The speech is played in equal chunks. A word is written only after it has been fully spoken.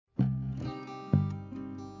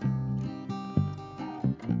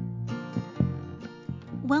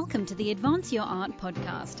Welcome to the Advance Your Art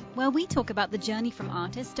podcast, where we talk about the journey from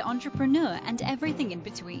artist to entrepreneur and everything in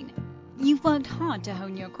between. You've worked hard to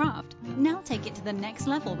hone your craft. Now take it to the next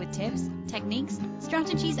level with tips, techniques,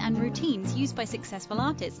 strategies, and routines used by successful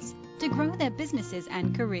artists to grow their businesses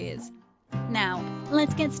and careers. Now,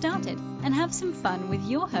 let's get started and have some fun with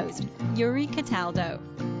your host, Yuri Cataldo.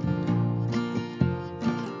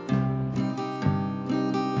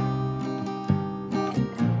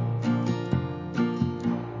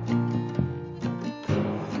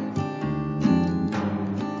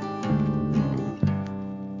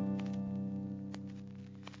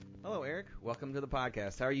 Welcome to the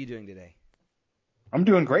podcast. How are you doing today? I'm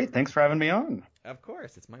doing great. Thanks for having me on. Of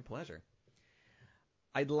course. It's my pleasure.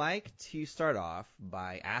 I'd like to start off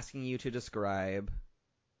by asking you to describe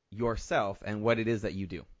yourself and what it is that you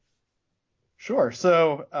do. Sure.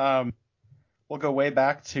 So we'll go way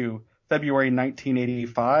back to February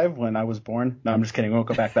 1985 when I was born. No, I'm just kidding. We won't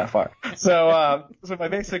go back that far. So my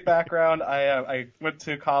basic background, I went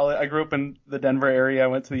to college. I grew up in the Denver area. I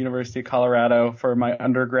went to the University of Colorado for my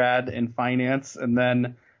undergrad in finance, and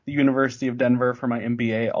then the University of Denver for my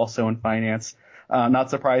MBA, also in finance. Not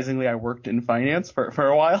surprisingly, I worked in finance for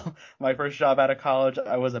a while. My first job out of college,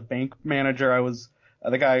 I was a bank manager. I was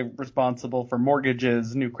the guy responsible for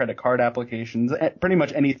mortgages, new credit card applications, pretty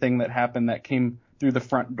much anything that happened that came through the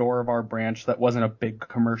front door of our branch that wasn't a big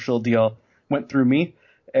commercial deal went through me.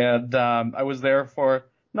 And I was there for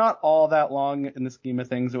not all that long in the scheme of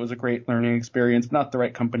things. It was a great learning experience, not the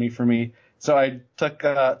right company for me. So I took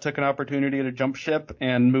an opportunity to jump ship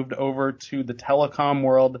and moved over to the telecom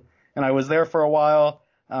world. And I was there for a while,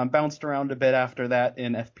 bounced around a bit after that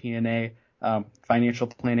in FP&A, financial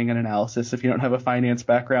planning and analysis, if you don't have a finance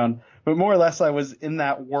background. But more or less, I was in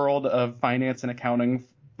that world of finance and accounting,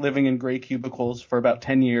 living in gray cubicles for about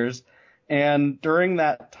 10 years. And during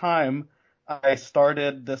that time, I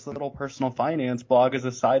started this little personal finance blog as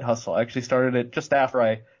a side hustle. I actually started it just after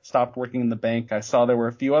I stopped working in the bank. I saw there were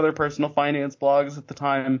a few other personal finance blogs at the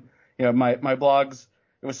time. You know, my blogs,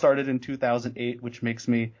 it was started in 2008, which makes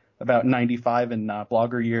me about 95 in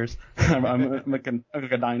blogger years. I'm like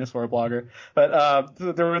a dinosaur blogger. But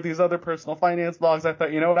there were these other personal finance blogs. I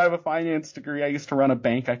thought, you know what, I have a finance degree. I used to run a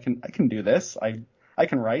bank. I can do this. I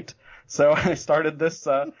can write. So I started this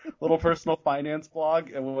little personal finance blog.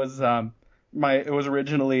 It was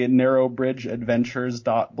originally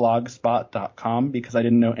narrowbridgeadventures.blogspot.com because I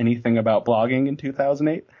didn't know anything about blogging in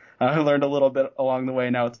 2008. I learned a little bit along the way.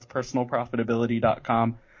 Now it's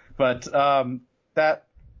personalprofitability.com. But that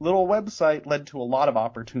little website led to a lot of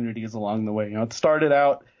opportunities along the way. You know, it started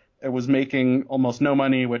out, it was making almost no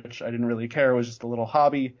money, which I didn't really care. It was just a little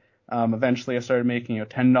hobby. Eventually I started making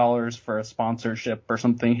 $10 for a sponsorship or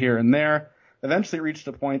something here and there. Eventually reached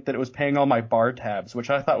a point that it was paying all my bar tabs, which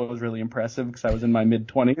I thought was really impressive because I was in my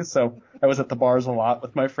mid-20s. So I was at the bars a lot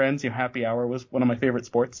with my friends. You know, happy hour was one of my favorite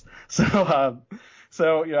sports. So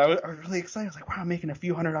you know, I was really excited. I was like, wow, I'm making a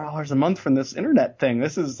few $100s a month from this internet thing.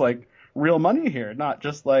 This is like real money here, not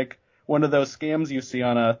just like one of those scams you see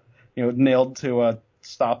on nailed to a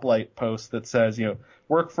stoplight post that says,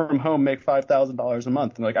 work from home, make $5,000 a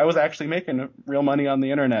month. And like, I was actually making real money on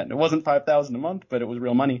the internet. It wasn't $5,000 a month, but it was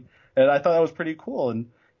real money. And I thought that was pretty cool. And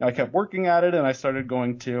I kept working at it, and I started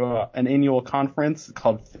going to an annual conference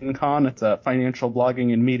called FinCon. It's a financial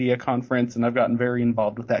blogging and media conference, and I've gotten very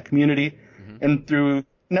involved with that community. Mm-hmm. And through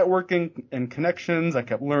networking and connections, I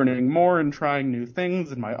kept learning more and trying new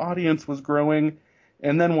things, and my audience was growing.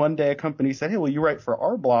 And then one day a company said, hey, will you write for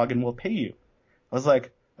our blog and we'll pay you? I was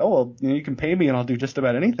like, oh, well, you can pay me and I'll do just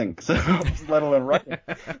about anything. So let alone writing.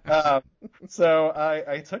 So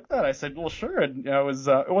I took that. I said, well, sure. And,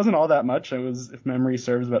 it wasn't all that much. It was, if memory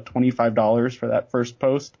serves, about $25 for that first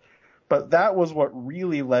post. But that was what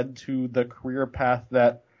really led to the career path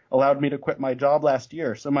that allowed me to quit my job last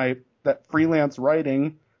year. So that freelance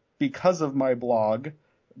writing, because of my blog,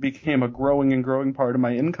 became a growing part of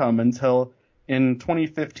my income until in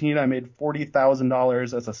 2015 I made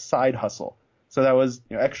 $40,000 as a side hustle. So that was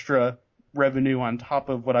extra revenue on top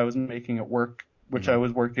of what I was making at work, which I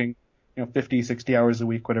was working 50, 60 hours a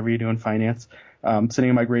week, whatever you do in finance, sitting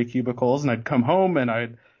in my gray cubicles. And I'd come home and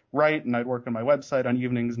I'd write and I'd work on my website on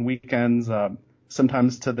evenings and weekends,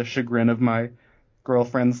 sometimes to the chagrin of my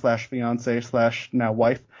girlfriend / fiance / now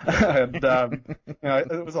wife. And,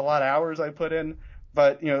 it was a lot of hours I put in.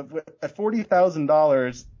 But, at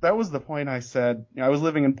 $40,000, that was the point I said, I was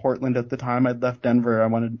living in Portland at the time. I'd left Denver. I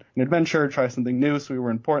wanted an adventure, try something new. So we were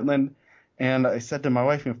in Portland. And I said to my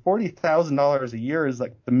wife, $40,000 a year is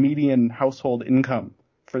like the median household income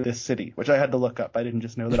for this city, which I had to look up. I didn't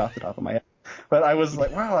just know that off the top of my head. But I was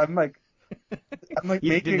like, wow, I'm like you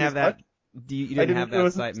making didn't have that You didn't have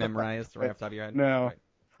that site memorized right off the top of your head? No. Right.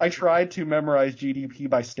 I tried to memorize GDP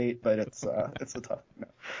by state, but it's a tough. No.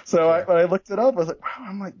 So Sure. when I looked it up, I was like, wow,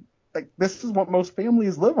 I'm like this is what most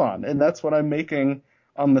families live on, and that's what I'm making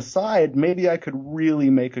on the side. Maybe I could really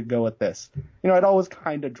make a go at this. I'd always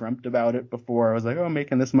kind of dreamt about it before. I was like, oh, I'm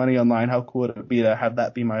making this money online. How cool would it be to have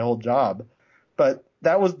that be my whole job? But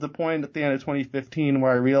that was the point at the end of 2015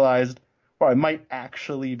 where I realized, well, I might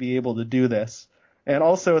actually be able to do this. And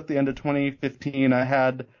also at the end of 2015, I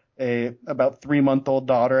had a about 3-month-old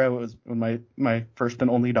daughter. I was my first and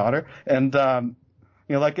only daughter. And,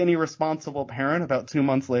 like any responsible parent, about 2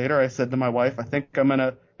 months later, I said to my wife, I think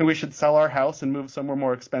we should sell our house and move somewhere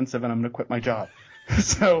more expensive, and I'm going to quit my job.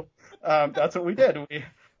 So that's what we did.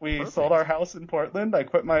 We Perfect. sold our house in Portland. I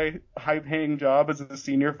quit my high-paying job as a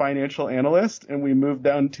senior financial analyst, and we moved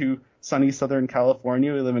down to sunny Southern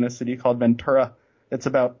California. We live in a city called Ventura. It's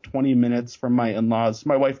about 20 minutes from my in-laws.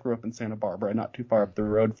 My wife grew up in Santa Barbara, not too far up the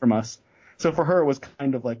road from us. So for her, it was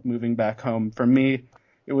kind of like moving back home. For me,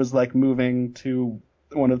 it was like moving to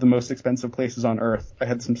one of the most expensive places on earth. I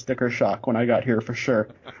had some sticker shock when I got here for sure.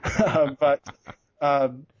 But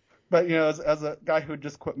as a guy who had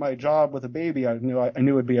just quit my job with a baby, I knew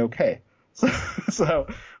it'd be okay. So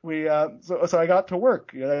I got to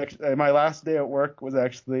work. My last day at work was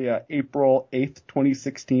actually April 8th,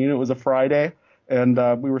 2016. It was a Friday, and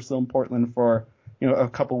we were still in Portland for a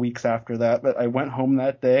couple weeks after that. But I went home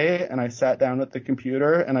that day and I sat down at the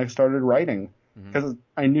computer and I started writing because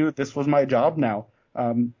I knew this was my job now.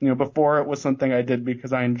 Before it was something I did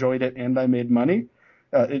because I enjoyed it and I made money.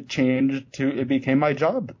 It became my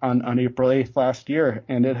job on April 8th last year,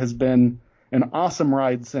 and it has been an awesome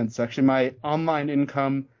ride since. Actually, my online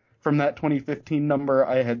income from that 2015 number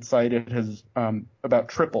I had cited has about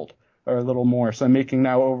tripled or a little more. So I'm making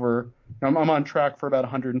now I'm on track for about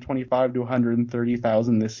 125 to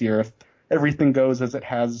 130,000 this year if everything goes as it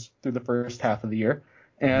has through the first half of the year.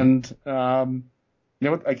 And I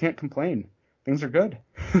can't complain. Things are good.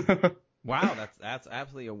 Wow, that's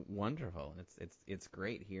absolutely wonderful. It's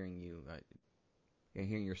great hearing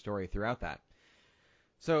hearing your story throughout that.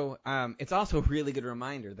 So it's also a really good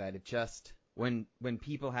reminder that it just when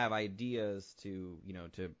people have ideas to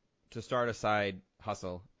start a side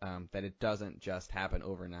hustle, that it doesn't just happen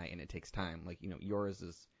overnight and it takes time. Like yours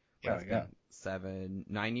is been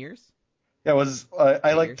 9 years. Yeah,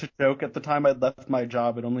 I like to joke at the time I left my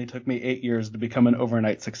job, it only took me 8 years to become an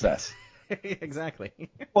overnight success. Exactly.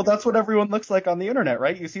 Well, that's what everyone looks like on the internet,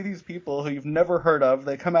 right? You see these people who you've never heard of.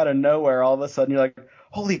 They come out of nowhere. All of a sudden, you're like,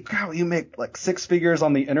 holy cow, you make like 6 figures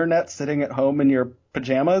on the internet sitting at home in your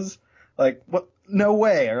pajamas? Like, what? No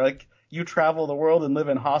way. Or like, you travel the world and live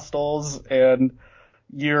in hostels and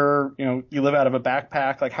you live out of a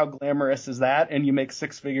backpack. Like, how glamorous is that? And you make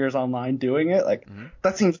 6 figures online doing it? Like,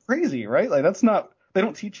 that seems crazy, right? Like, they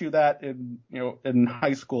don't teach you that in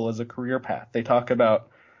high school as a career path. They talk about,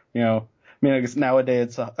 I guess nowadays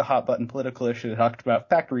it's a hot button political issue. They talked about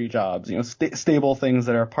factory jobs, stable things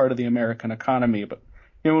that are part of the American economy. But,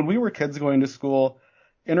 when we were kids going to school,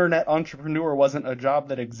 internet entrepreneur wasn't a job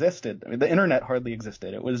that existed. I mean, the internet hardly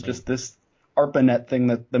existed. It was just this ARPANET thing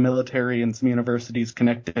that the military and some universities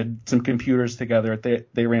connected some computers together.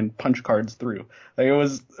 They ran punch cards through. Like, it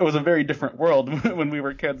was a very different world when we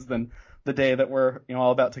were kids than the day that we're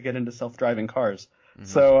all about to get into self-driving cars.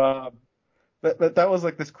 So, but that was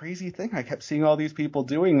like this crazy thing. I kept seeing all these people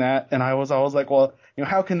doing that, and I was always like, well,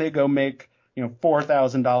 how can they go make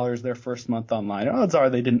 $4,000 their first month online? And odds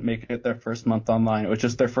are they didn't make it their first month online. It was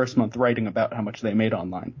just their first month writing about how much they made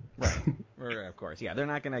online. Right. Of course. Yeah, they're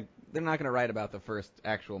not gonna write about the first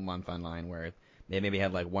actual month online where they maybe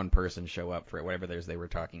had like one person show up for whatever it is they were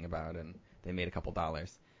talking about and they made a couple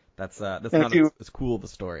dollars. That's not as cool of a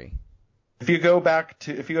story. If you go to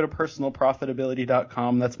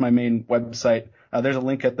personalprofitability.com, that's my main website. There's a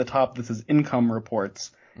link at the top that says income reports.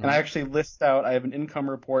 And I actually I have an income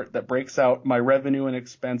report that breaks out my revenue and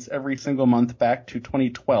expense every single month back to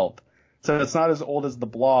 2012. So it's not as old as the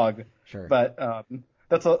blog, sure. But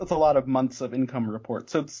that's a lot of months of income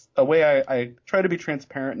reports. So it's a way I try to be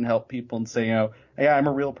transparent and help people and say, hey, I'm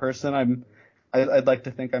a real person. I'd like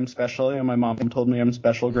to think I'm special. My mom told me I'm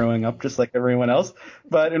special growing up, just like everyone else.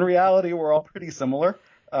 But in reality, we're all pretty similar.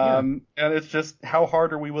 And it's just how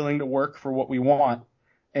hard are we willing to work for what we want?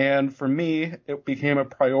 And for me, it became a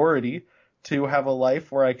priority to have a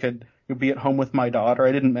life where I could be at home with my daughter.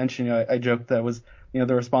 I didn't mention, I joked that I was,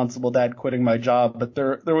 the responsible dad quitting my job. But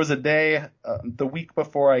there was a day, the week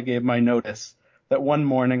before I gave my notice, that one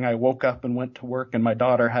morning I woke up and went to work and my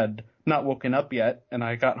daughter had not woken up yet, and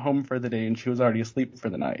I got home for the day and she was already asleep for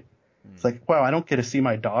the night. It's like, wow, I don't get to see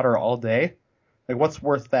my daughter all day. Like, what's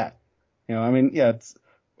worth that? I mean, yeah,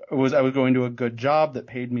 I was going to a good job that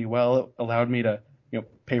paid me well. It allowed me to,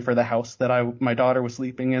 pay for the house that my daughter was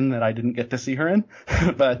sleeping in that I didn't get to see her in.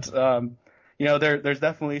 But, there's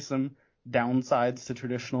definitely some downsides to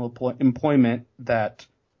traditional employment that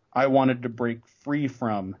I wanted to break free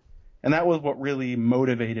from. And that was what really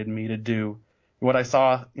motivated me to do what I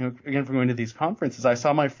saw, again, from going to these conferences, I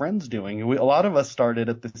saw my friends doing. A lot of us started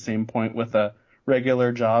at the same point with a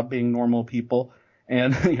regular job, being normal people.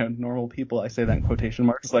 And, normal people, I say that in quotation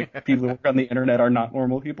marks, like people who work on the internet are not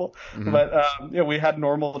normal people. Mm-hmm. But, we had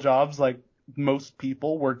normal jobs like most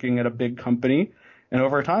people working at a big company. And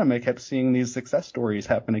over time, I kept seeing these success stories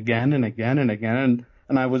happen again and again and again.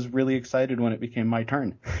 And I was really excited when it became my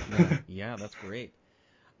turn. Yeah, that's great.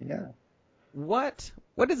 Yeah. What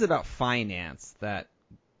is it about finance that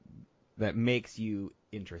makes you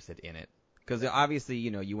interested in it? Because obviously,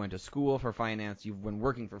 you went to school for finance, you've been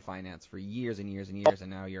working for finance for years and years and years, and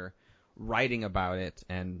now you're writing about it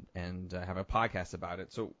and have a podcast about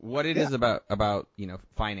it. So what is about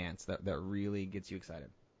finance that really gets you excited?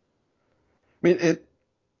 I mean, it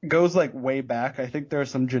goes like way back. I think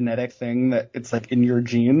there's some genetic thing that it's like in your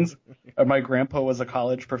genes. My grandpa was a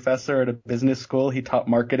college professor at a business school. He taught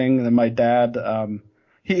marketing, and then my dad,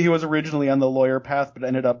 he was originally on the lawyer path, but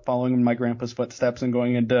ended up following in my grandpa's footsteps and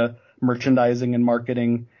going into merchandising and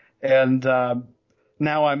marketing. And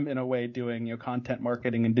now I'm in a way doing content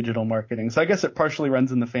marketing and digital marketing. So I guess it partially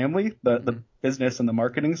runs in the family, the business and the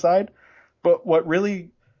marketing side. But what really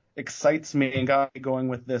excites me and got me going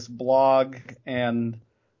with this blog and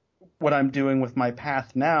what I'm doing with my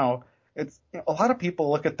path now, it's a lot of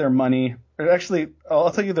people look at their money. Actually,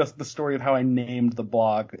 I'll tell you the story of how I named the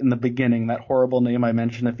blog in the beginning, that horrible name I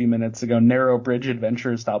mentioned a few minutes ago,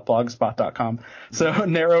 narrowbridgeadventures.blogspot.com. So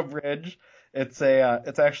Narrow Bridge, it's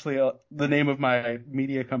actually the name of my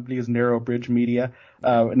media company is Narrow Bridge Media.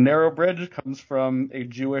 Narrow Bridge comes from a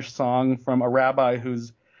Jewish song from a rabbi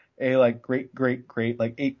who's a like great,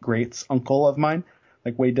 like 8 greats uncle of mine.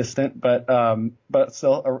 Like way distant, but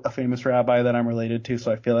still a famous rabbi that I'm related to,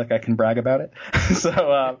 so I feel like I can brag about it.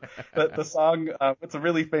 So the song, it's a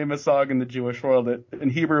really famous song in the Jewish world. In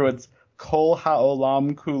Hebrew, it's Kol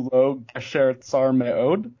ha'olam kulo gesher tsar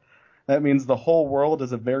me'od. That means the whole world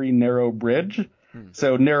is a very narrow bridge.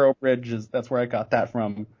 So narrow bridge that's where I got that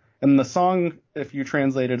from. And the song, if you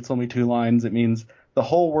translate it, it's only 2 lines. It means the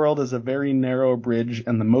whole world is a very narrow bridge,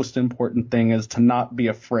 and the most important thing is to not be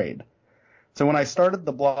afraid. So when I started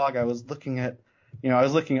the blog, I was looking at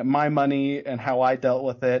my money and how I dealt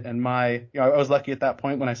with it. And I was lucky at that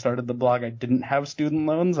point when I started the blog, I didn't have student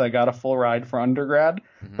loans. I got a full ride for undergrad.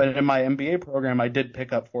 Mm-hmm. But in my MBA program, I did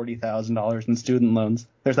pick up $40,000 in student loans.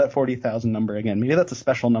 There's that 40,000 number again. Maybe that's a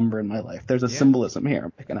special number in my life. There's a symbolism here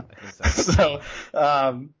I'm picking up. So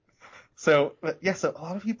a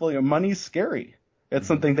lot of people, money's scary. It's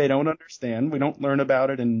something they don't understand. We don't learn about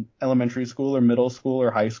it in elementary school or middle school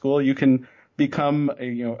or high school. You can become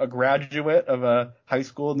a graduate of a high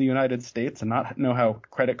school in the United States and not know how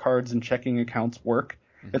credit cards and checking accounts work.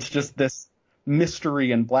 Mm-hmm. It's just this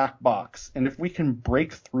mystery and black box. And if we can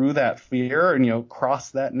break through that fear and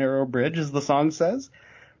cross that narrow bridge, as the song says,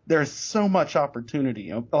 there's so much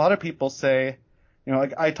opportunity. A lot of people say,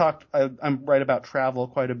 like I'm right about travel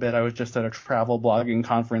quite a bit. I was just at a travel blogging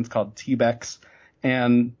conference called TBEX,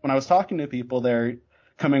 and when I was talking to people there,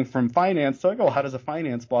 coming from finance, so I go, well, how does a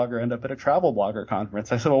finance blogger end up at a travel blogger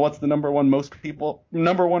conference? I said, well, what's the number one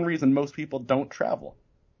reason most people don't travel?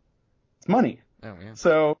 It's money. Oh, yeah.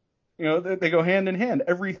 So, they go hand in hand.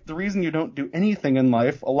 The reason you don't do anything in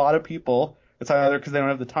life, a lot of people, it's either because they don't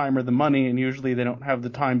have the time or the money, and usually they don't have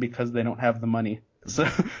the time because they don't have the money. So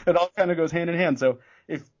it all kind of goes hand in hand. So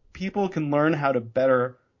if people can learn how to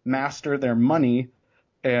better master their money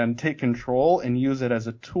and take control and use it as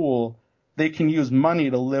a tool, they can use money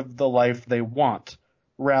to live the life they want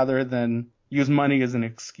rather than use money as an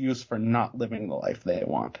excuse for not living the life they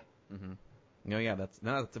want. Mm-hmm. No, yeah, that's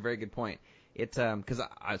a very good point. It's because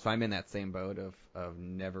I'm in that same boat of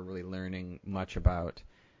never really learning much about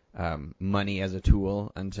money as a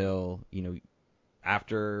tool until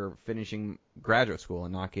after finishing graduate school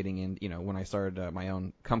and not getting in. When I started my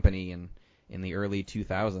own company in the early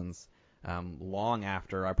 2000s, long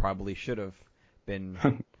after I probably should have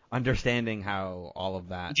been understanding how all of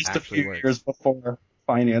that just actually works. Just a few years before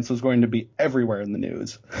finance was going to be everywhere in the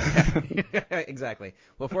news. Exactly.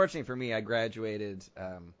 Well, fortunately for me, I graduated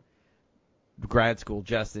grad school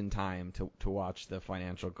just in time to watch the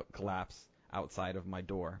financial collapse outside of my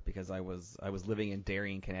door, because I was living in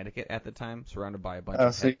Darien, Connecticut at the time, surrounded by a bunch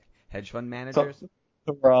of hedge fund managers.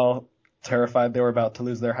 So we're all terrified they were about to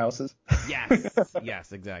lose their houses.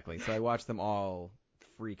 Yes, exactly. So I watched them all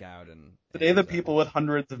freak out and Today, the people with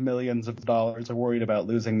hundreds of millions of dollars are worried about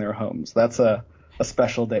losing their homes. That's a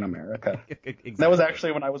special day in America. Exactly. That was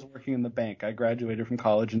actually when I was working in the bank. I graduated from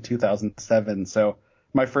college in 2007, so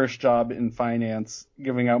my first job in finance,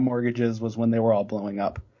 giving out mortgages, was when they were all blowing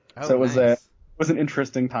up. Oh, So it nice. was an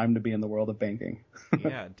interesting time to be in the world of banking.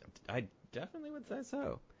 Yeah, I definitely would say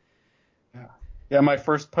so. Yeah, my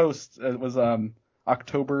first post was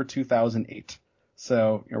October 2008.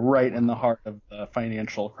 So right in the heart of the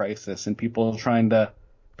financial crisis and people trying to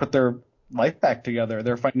put their life back together,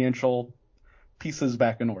 their financial pieces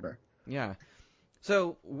back in order. Yeah.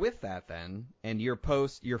 So with that then, and your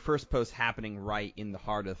first post happening right in the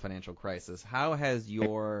heart of the financial crisis, how has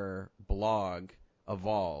your blog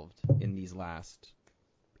evolved in these last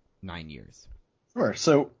 9 years? Sure.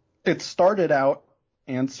 So it started out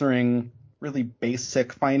answering really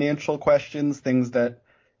basic financial questions, things that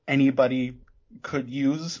anybody could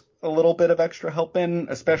use a little bit of extra help in,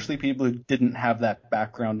 especially people who didn't have that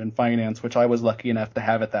background in finance, which I was lucky enough to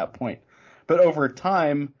have at that point. But over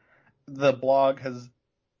time, the blog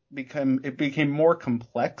became more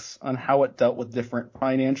complex on how it dealt with different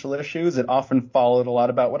financial issues. It often followed a lot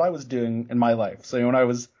about what I was doing in my life. So when I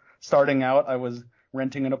was starting out, I was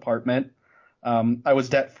renting an apartment. I was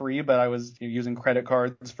debt free, but I was using credit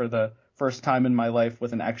cards for the first time in my life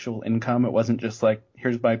with an actual income. It wasn't just like,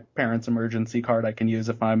 here's my parents' emergency card I can use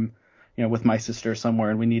if I'm, with my sister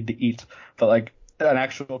somewhere and we need to eat. But like an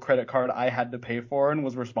actual credit card I had to pay for and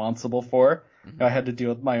was responsible for. Mm-hmm. I had to deal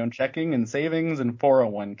with my own checking and savings and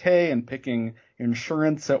 401k and picking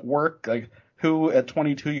insurance at work. Like who at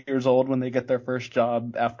 22 years old when they get their first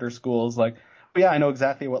job after school is like, yeah, I know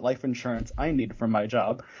exactly what life insurance I need from my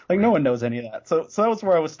job. Like no one knows any of that. So that was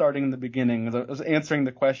where I was starting in the beginning. I was answering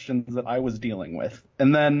the questions that I was dealing with.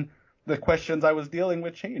 And then the questions I was dealing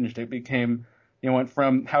with changed. It became, went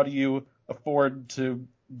from how do you afford to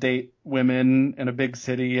date women in a big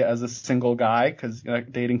city as a single guy, because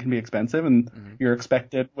dating can be expensive and you're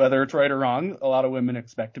expected, whether it's right or wrong, a lot of women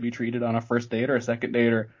expect to be treated on a first date or a second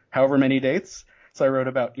date or however many dates. So I wrote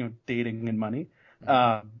about, dating and money.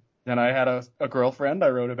 Then I had a girlfriend. I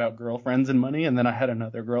wrote about girlfriends and money, and then I had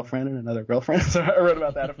another girlfriend and another girlfriend. So I wrote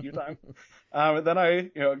about that a few times. And then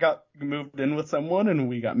I, got moved in with someone, and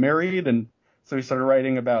we got married, and so we started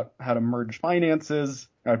writing about how to merge finances.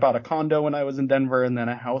 I bought a condo when I was in Denver, and then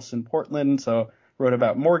a house in Portland. So wrote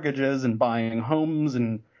about mortgages and buying homes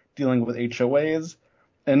and dealing with HOAs.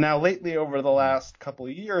 And now lately, over the last couple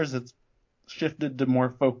of years, it's shifted to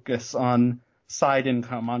more focus on side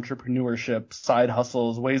income, entrepreneurship, side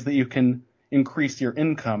hustles, ways that you can increase your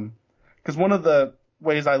income. Because one of the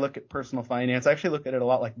ways I look at personal finance, I actually look at it a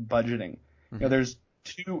lot like budgeting. There's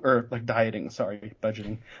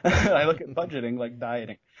budgeting. I look at budgeting like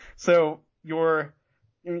dieting. So you're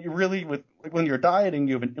really when you're dieting,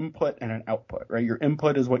 you have an input and an output, right? Your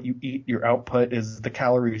input is what you eat. Your output is the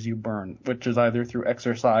calories you burn, which is either through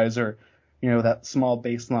exercise or that small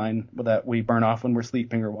baseline that we burn off when we're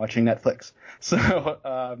sleeping or watching Netflix. So,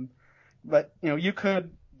 but you could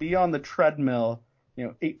be on the treadmill,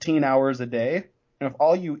 18 hours a day, and if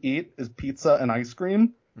all you eat is pizza and ice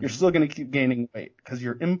cream, you're still going to keep gaining weight because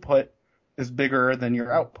your input is bigger than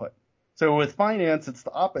your output. So with finance, it's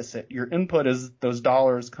the opposite. Your input is those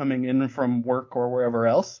dollars coming in from work or wherever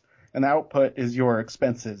else, and the output is your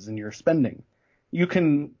expenses and your spending. You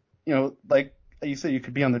can, like you say, you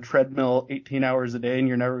could be on the treadmill 18 hours a day and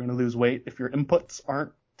you're never going to lose weight if your inputs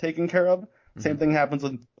aren't taken care of. Same thing happens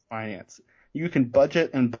with finance. You can budget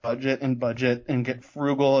and budget and budget and get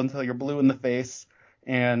frugal until you're blue in the face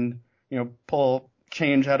and, pull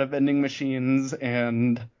change out of vending machines.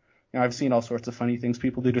 And I've seen all sorts of funny things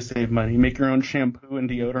people do to save money. Make your own shampoo and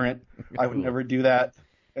deodorant. I would never do that.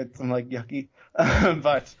 I'm like yucky.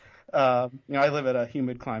 But I live at a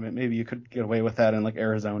humid climate. Maybe you could get away with that in like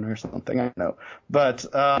Arizona or something. I don't know. But,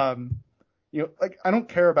 I don't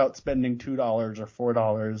care about spending $2 or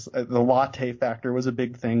 $4. The latte factor was a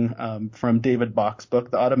big thing from David Bach's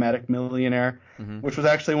book, The Automatic Millionaire, which was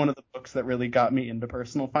actually one of the books that really got me into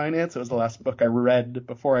personal finance. It was the last book I read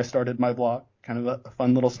before I started my blog. Kind of a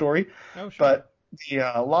fun little story. Oh, sure. But the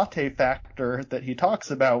latte factor that he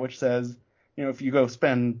talks about, which says, if you go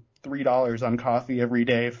spend $3 on coffee every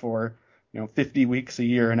day for 50 weeks a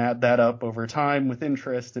year and add that up over time with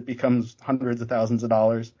interest, it becomes hundreds of thousands of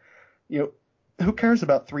dollars. Who cares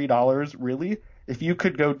about $3 really if you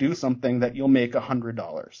could go do something that you'll make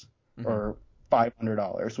 $100 or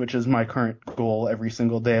 $500, which is my current goal every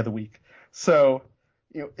single day of the week. So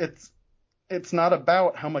it's not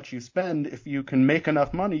about how much you spend. If you can make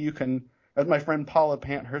enough money, you can. As my friend Paula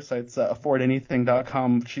Pant, her site's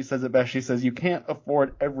affordanything.com, she says it best. She says, you can't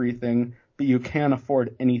afford everything, but you can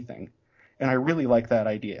afford anything. And I really like that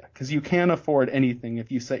idea because you can afford anything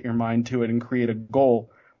if you set your mind to it and create a goal.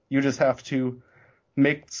 You just have to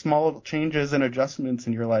make small changes and adjustments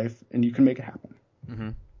in your life, and you can make it happen. Mm-hmm.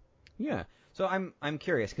 Yeah. So I'm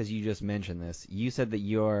curious because you just mentioned this. You said that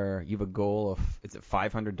you have a goal of, is it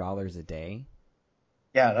 $500 a day?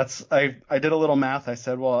 Yeah, I did a little math. I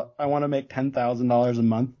said, well, I want to make $10,000 a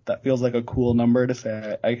month. That feels like a cool number to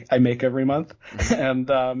say I make every month. Mm-hmm.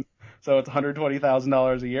 And so it's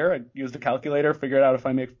 $120,000 a year. I used a calculator, figured out if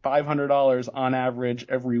I make $500 on average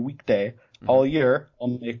every weekday all year, I'll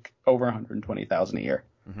make over $120,000 a year.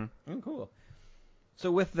 Mm-hmm. Oh, cool. So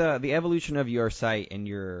with the evolution of your site and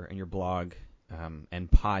your blog and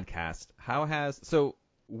podcast,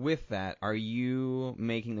 with that, are you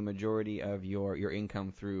making the majority of your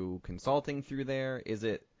income through consulting through there? Is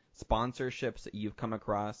it sponsorships that you've come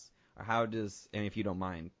across, or and if you don't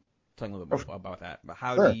mind telling a little bit about that, but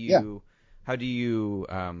how do your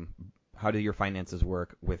finances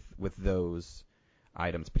work with those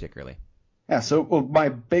items particularly? Yeah, so my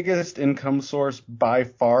biggest income source by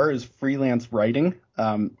far is freelance writing.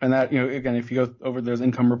 And that, again, if you go over those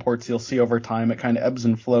income reports, you'll see over time it kind of ebbs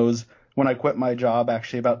and flows. When I quit my job,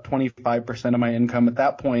 actually about 25% of my income at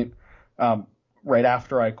that point, right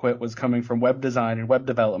after I quit, was coming from web design and web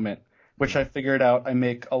development, which I figured out I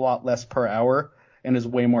make a lot less per hour and is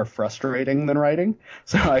way more frustrating than writing.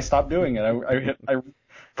 So I stopped doing it. I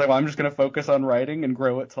like, well, I'm just going to focus on writing and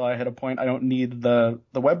grow it till I hit a point I don't need the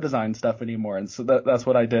web design stuff anymore. And so that's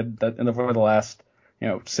what I did for the last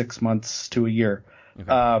 6 months to a year.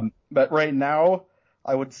 Okay. But right now,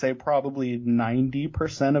 I would say probably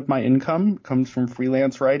 90% of my income comes from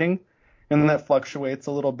freelance writing, and that fluctuates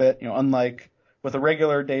a little bit. Unlike with a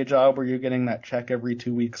regular day job where you're getting that check every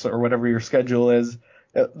 2 weeks or whatever your schedule is,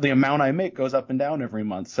 the amount I make goes up and down every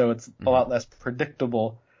month, so it's a lot less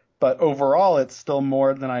predictable. But overall, it's still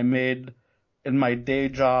more than I made in my day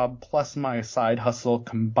job plus my side hustle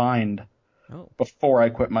combined before I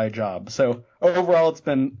quit my job. So overall, it's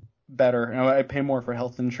been better. I pay more for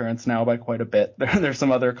health insurance now by quite a bit. There's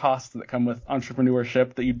some other costs that come with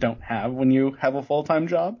entrepreneurship that you don't have when you have a full-time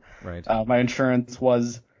job. Right. My insurance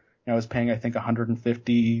was, I was paying, I think,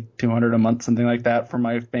 $150, $200 a month, something like that, for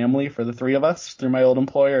my family, for the three of us through my old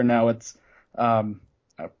employer. Now it's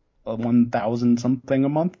 $1,000 something a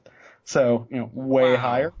month. So, way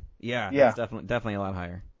higher. Yeah. It's definitely a lot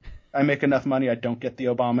higher. I make enough money. I don't get the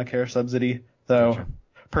Obamacare subsidy, though. Gotcha.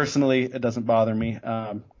 Personally, it doesn't bother me.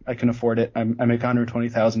 I can afford it. I make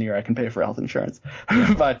 $120,000 a year. I can pay for health insurance.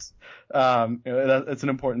 But it's an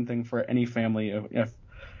important thing for any family.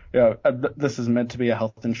 This is meant to be a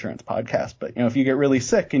health insurance podcast, but if you get really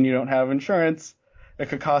sick and you don't have insurance, it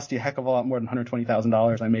could cost you a heck of a lot more than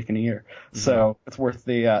 $120,000 I make in a year. Mm-hmm. So it's worth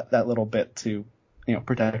that little bit to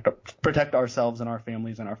protect ourselves and our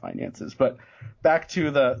families and our finances. But back to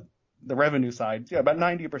the revenue side, about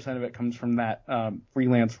 90% of it comes from that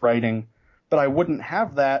freelance writing. But I wouldn't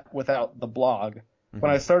have that without the blog. Mm-hmm.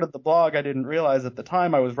 When I started the blog, I didn't realize at the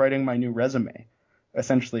time I was writing my new resume,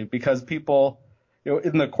 essentially, because people,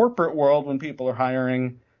 in the corporate world, when people are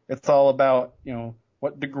hiring, it's all about,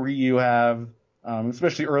 what degree you have,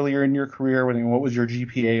 especially earlier in your career, what was your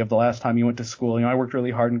GPA of the last time you went to school. I worked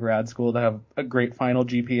really hard in grad school to have a great final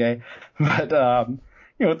GPA, but,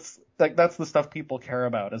 it's like, that's the stuff people care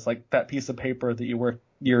about, is like that piece of paper that you worked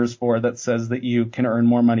years for that says that you can earn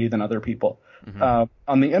more money than other people. Mm-hmm.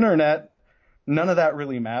 On the internet, none of that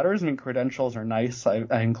really matters. I mean, credentials are nice.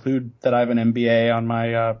 I include that I have an MBA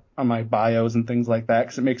on my bios and things like that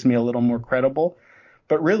because it makes me a little more credible.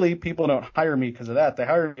 But really, people don't hire me because of that. They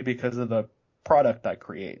hire me because of the product I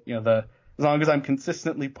create. As long as I'm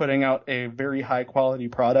consistently putting out a very high quality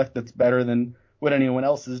product that's better than what anyone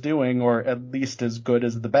else is doing, or at least as good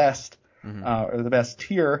as the best, mm-hmm. Or the best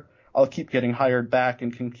tier, I'll keep getting hired back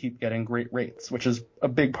and can keep getting great rates, which is a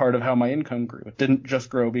big part of how my income grew. It didn't just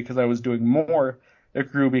grow because I was doing more.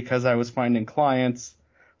 It grew because I was finding clients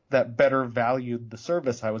that better valued the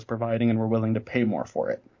service I was providing and were willing to pay more for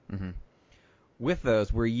it. Mm-hmm. With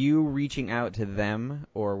those, were you reaching out to them,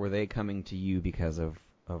 or were they coming to you because of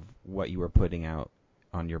what you were putting out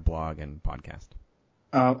on your blog and podcast?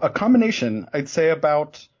 A combination. I'd say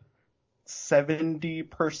about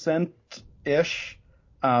 70%-ish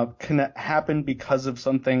can happen because of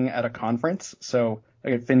something at a conference. So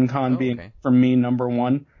like at FinCon being, for me, number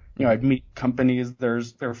one. I'd meet companies. There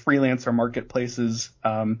are freelancer marketplaces.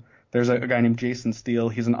 There's a guy named Jason Steele.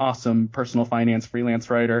 He's an awesome personal finance freelance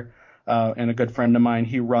writer and a good friend of mine.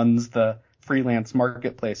 He runs the freelance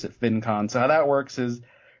marketplace at FinCon. So how that works is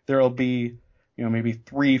there'll be maybe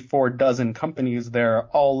 3-4 dozen companies there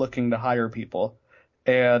all looking to hire people.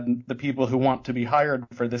 and the people who want to be hired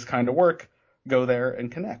for this kind of work go there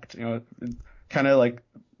and connect. Kind of like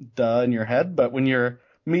duh in your head, but when you're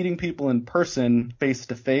meeting people in person, face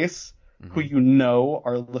to face, who you know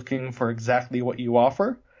are looking for exactly what you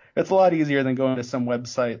offer, it's a lot easier than going to some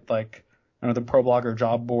website like the ProBlogger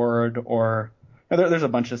job board, or there's a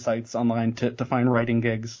bunch of sites online to find writing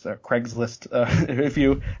gigs, Craigslist,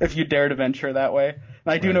 if you dare to venture that way.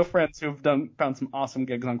 And I do know friends who've found some awesome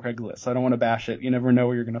gigs on Craigslist, so I don't want to bash it. You never know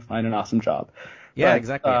where you're going to find an awesome job. Yeah,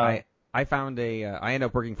 exactly. I found I ended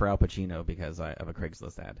up working for Al Pacino because of a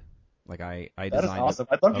Craigslist ad. Like I designed. That is awesome.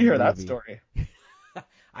 I'd love to hear that story.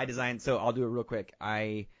 I designed. So I'll do it real quick.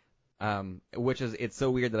 It's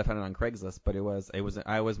so weird that I found it on Craigslist, but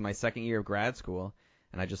I was my second year of grad school,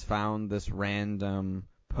 and I just found this random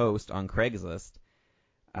post on Craigslist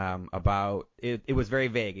about it. It was very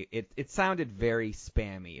vague. It sounded very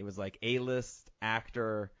spammy. It was like A-list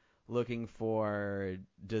actor looking for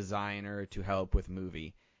designer to help with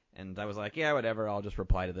movie. And I was like, yeah, whatever, I'll just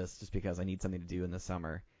reply to this just because I need something to do in the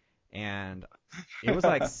summer. And it was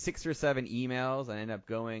like 6 or 7 emails, and I ended up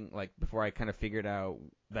going, like, before I kind of figured out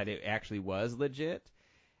that it actually was legit.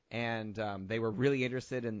 And they were really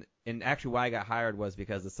interested in actually why I got hired was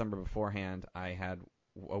because the summer beforehand I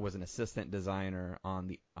was an assistant designer on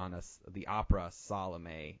the opera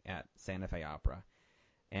Salome at Santa Fe Opera.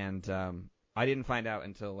 And I didn't find out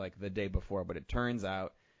until like the day before, but it turns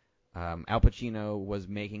out Al Pacino was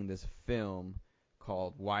making this film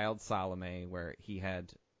called Wild Salome, where he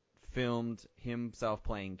had filmed himself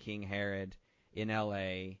playing King Herod in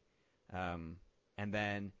L.A., and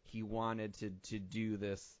then he wanted to do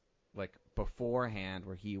this like beforehand,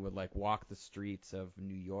 where he would like walk the streets of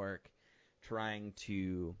New York trying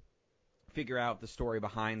to figure out the story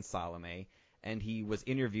behind Salome, and he was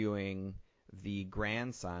interviewing the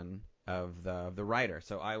grandson of the writer.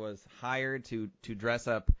 So I was hired to dress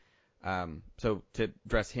up. So to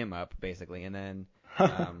dress him up, basically, and then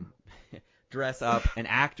dress up an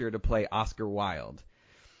actor to play Oscar Wilde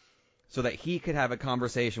so that he could have a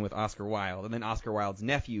conversation with Oscar Wilde. And then Oscar Wilde's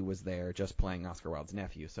nephew was there just playing Oscar Wilde's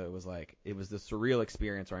nephew. So it was this surreal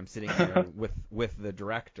experience where I'm sitting there with the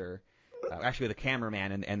director, actually the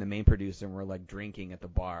cameraman and the main producer, and we're like drinking at the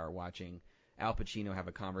bar watching Al Pacino have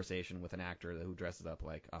a conversation with an actor who dresses up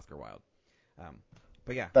like Oscar Wilde.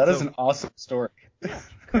 But yeah, that is an awesome story. Yeah,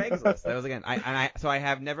 Craigslist. That was again. I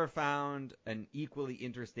have never found an equally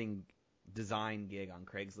interesting design gig on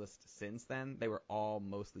Craigslist since then. They were all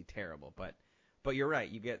mostly terrible, but you're right.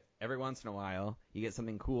 You get every once in a while you get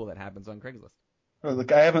something cool that happens on Craigslist.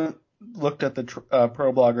 Look, I haven't looked at the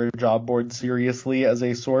ProBlogger job board seriously as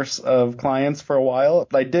a source of clients for a while.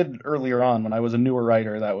 But I did earlier on when I was a newer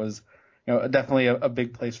writer. That was definitely a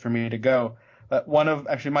big place for me to go. One of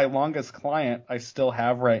actually my longest client I still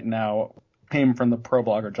have right now came from the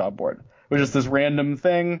ProBlogger job board. It was just this random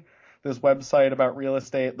thing, this website about real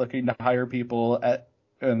estate looking to hire people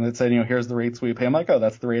and it said, here's the rates we pay. I'm like, oh,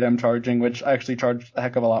 that's the rate I'm charging, which I actually charge a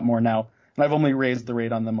heck of a lot more now. And I've only raised the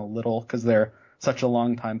rate on them a little because they're such a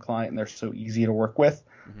long time client and they're so easy to work with.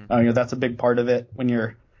 Mm-hmm. That's a big part of it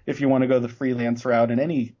if you want to go the freelance route in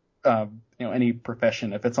any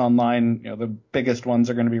profession. If it's online, the biggest ones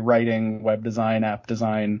are going to be writing, web design, app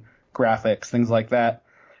design, graphics, things like that.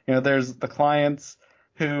 There's the clients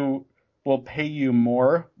who will pay you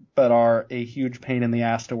more but are a huge pain in the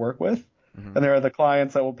ass to work with. Mm-hmm. And there are the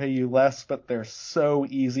clients that will pay you less, but they're so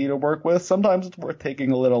easy to work with. Sometimes it's worth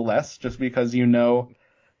taking a little less just because you know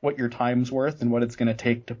what your time's worth and what it's going to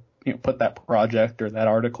take to put that project or that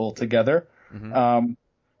article together. Mm-hmm.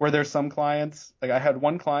 Where there's some clients, like I had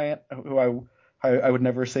one client who I would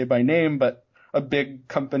never say by name, but a big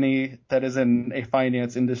company that is in a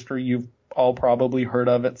finance industry you've all probably heard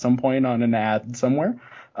of at some point on an ad somewhere.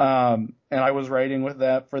 And I was writing with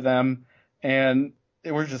that for them, and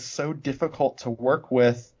it was just so difficult to work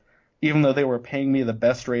with, even though they were paying me the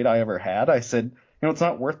best rate I ever had. I said, it's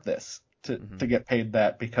not worth this to get paid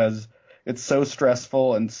that because it's so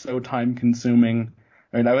stressful and so time consuming.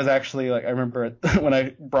 I mean, I was actually I remember when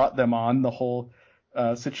I brought them on, the whole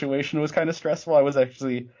situation was kind of stressful. I was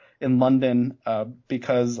actually in London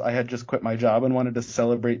because I had just quit my job and wanted to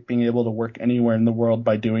celebrate being able to work anywhere in the world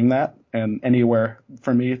by doing that. And anywhere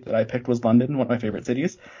for me that I picked was London, one of my favorite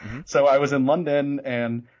cities. Mm-hmm. So I was in London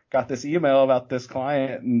and got this email about this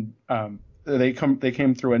client, and they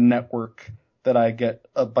came through a network that I get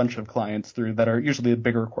a bunch of clients through that are usually the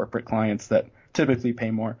bigger corporate clients that typically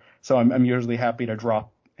pay more. So I'm usually happy to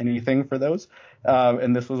drop anything for those.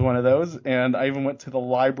 And this was one of those. And I even went to the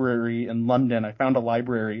library in London. I found a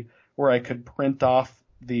library where I could print off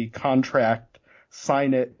the contract,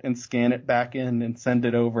 sign it, and scan it back in and send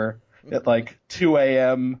it over. at like 2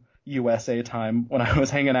 a.m. USA time when I was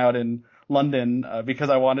hanging out in London because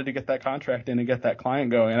I wanted to get that contract in and get that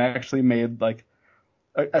client going. And I actually made like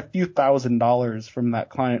a few $1,000s from that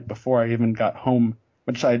client before I even got home,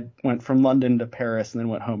 which I went from London to Paris and then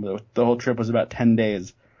went home. The whole trip was about 10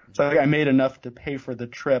 days. So I made enough to pay for the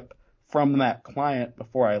trip from that client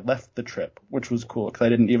before I left the trip, which was cool because I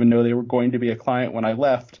didn't even know they were going to be a client when I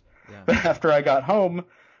left. Yeah. But after I got home,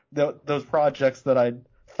 those projects that I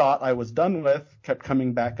thought I was done with kept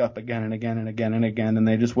coming back up again and again and again and again, and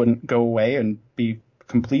they just wouldn't go away and be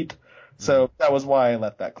complete. So that was why I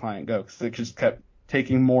let that client go, because it just kept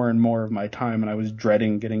taking more and more of my time, and I was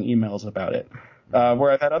dreading getting emails about it.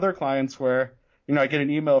 Where I've had other clients where, I get an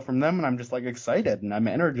email from them and I'm just like excited and I'm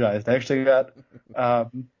energized. I actually got,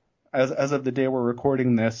 as of the day we're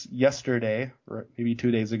recording this, yesterday, or maybe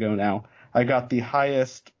 2 days ago now, I got the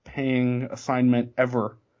highest paying assignment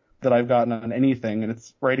ever that I've gotten on anything, and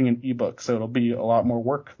it's writing an ebook, so it'll be a lot more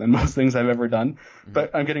work than most things I've ever done.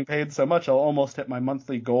 But I'm getting paid so much, I'll almost hit my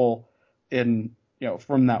monthly goal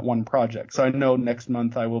from that one project. So I know next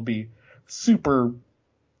month I will be super,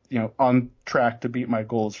 on track to beat my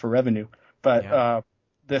goals for revenue. But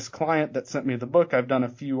this client that sent me the book, I've done a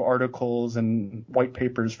few articles and white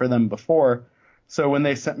papers for them before. So when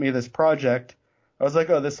they sent me this project, I was like,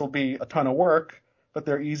 oh, this will be a ton of work, but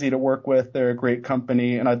they're easy to work with. They're a great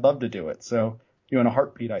company, and I'd love to do it. So, in a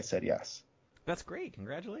heartbeat, I said yes. That's great.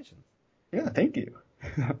 Congratulations. Yeah, thank you.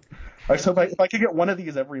 So if I could get one of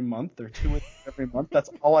these every month or two every month, that's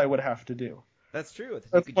all I would have to do. That's true.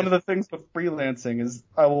 That's one of the things with freelancing is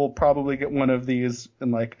I will probably get one of these in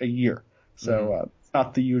like a year. So it's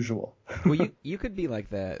not the usual. Well, you could be like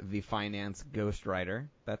the finance ghostwriter.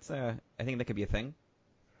 That's I think that could be a thing.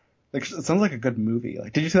 Like, it sounds like a good movie.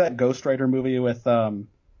 Like, did you see that Ghostwriter movie with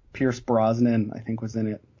Pierce Brosnan? I think was in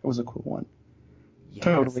it. It was a cool one. Yes.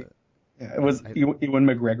 Totally. Yeah, it was Ewan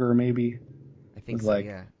McGregor maybe. I think so. Like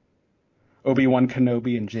yeah. Obi-Wan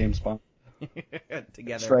Kenobi and James Bond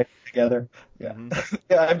together. Right together. Yeah.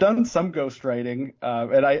 Yeah, I've done some ghostwriting,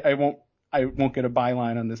 and I won't get a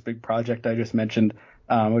byline on this big project I just mentioned,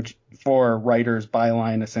 which for writers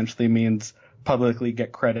byline essentially means publicly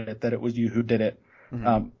get credit that it was you who did it.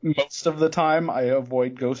 Most of the time I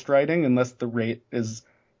avoid ghostwriting unless the rate is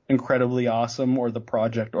incredibly awesome or the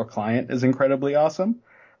project or client is incredibly awesome.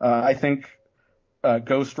 I think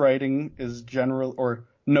ghostwriting is general or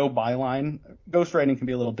no byline. Ghostwriting can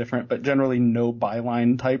be a little different, but generally no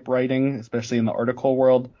byline type writing, especially in the article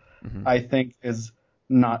world, I think is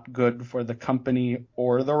not good for the company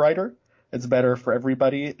or the writer. It's better for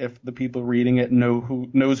everybody if the people reading it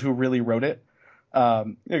knows who really wrote it.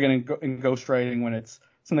 You're going to go in ghostwriting when it's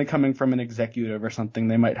something coming from an executive or something.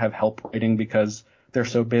 They might have help writing because they're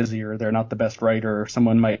so busy or they're not the best writer, or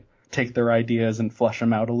someone might take their ideas and flesh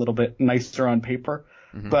them out a little bit nicer on paper.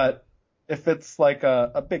 But if it's like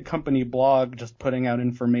a big company blog just putting out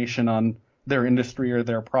information on their industry or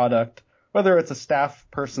their product, whether it's a staff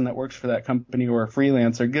person that works for that company or a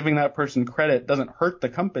freelancer, giving that person credit doesn't hurt the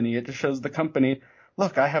company. It just shows the company,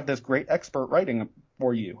 look, I have this great expert writing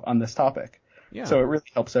for you on this topic. Yeah. So it really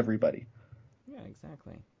helps everybody. Yeah,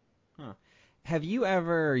 exactly. Huh. Have you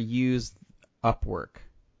ever used Upwork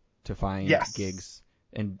to find gigs?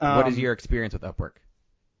 And what is your experience with Upwork?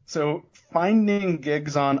 So finding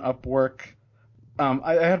gigs on Upwork,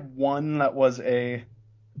 I had one that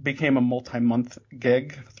became a multi-month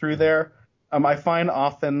gig through there. I find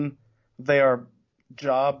often they are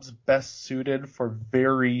jobs best suited for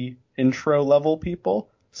very intro level people.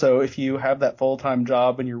 So if you have that full-time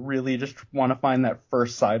job and you really just want to find that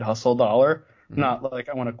first side hustle dollar, not like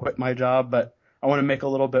I want to quit my job, but I want to make a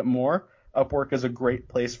little bit more, Upwork is a great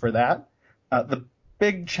place for that. The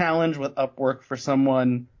big challenge with Upwork for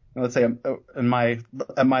someone, let's say at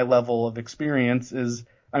my level of experience, is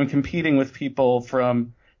I'm competing with people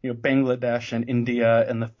from Bangladesh and India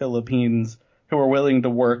and the Philippines who are willing to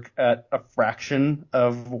work at a fraction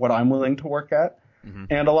of what I'm willing to work at.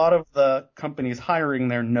 And a lot of the companies hiring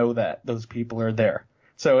there know that those people are there.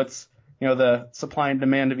 So it's, the supply and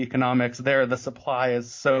demand of economics there, the supply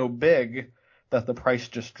is so big that the price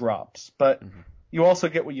just drops. But you also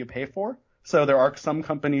get what you pay for. So there are some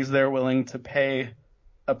companies there willing to pay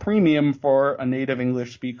a premium for a native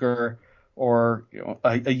English speaker or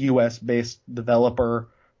a US based developer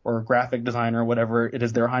or graphic designer, whatever it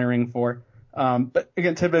is they're hiring for. But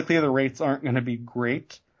again, typically the rates aren't going to be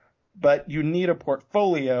great, but you need a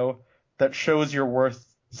portfolio that shows you're worth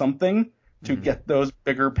something to get those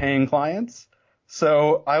bigger paying clients.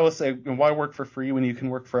 So I will say, why work for free when you can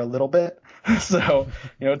work for a little bit? So,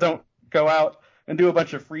 don't go out and do a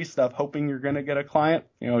bunch of free stuff, hoping you're going to get a client,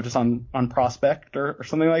 just on Prospect or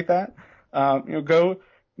something like that. Go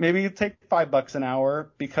maybe take $5 an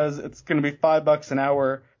hour, because it's going to be $5 an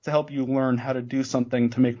hour to help you learn how to do something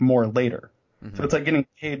to make more later. Mm-hmm. So it's like getting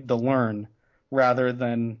paid to learn rather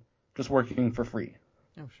than just working for free.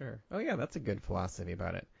 Oh, sure. Oh, yeah, that's a good philosophy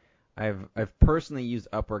about it. I've personally used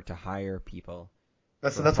Upwork to hire people.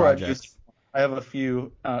 That's where I've used. I have a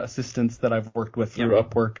few assistants that I've worked with through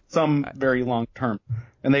Upwork, some very long term,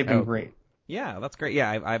 and they've been great. Yeah, that's great.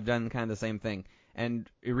 Yeah, I've done kind of the same thing. And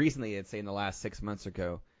recently, I'd say in the last 6 months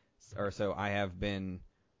or so, I have been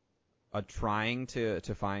trying to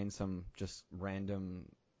find some just random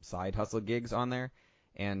side hustle gigs on there,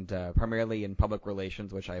 and primarily in public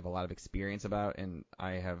relations, which I have a lot of experience about, and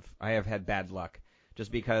I have had bad luck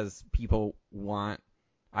just because people want.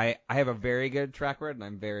 I have a very good track record, and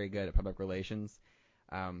I'm very good at public relations,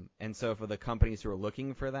 and so for the companies who are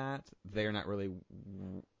looking for that, they're not really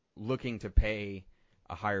looking to pay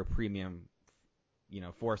a higher premium,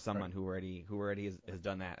 for someone who already has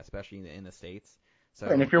done that, especially in the States. So,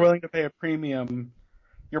 and if you're willing to pay a premium,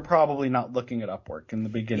 you're probably not looking at Upwork in the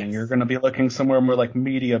beginning. Yes. You're going to be looking somewhere more like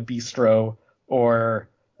Media Bistro, or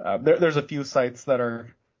there's a few sites that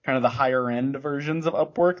are kind of the higher end versions of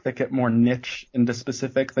Upwork that get more niche into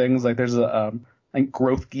specific things. Like there's I think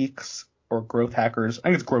Growth Geeks or Growth Hackers. I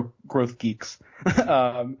think it's Growth Geeks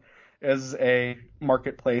is a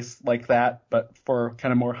marketplace like that, but for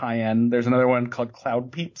kind of more high end. There's another one called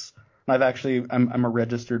Cloud Peeps. I'm a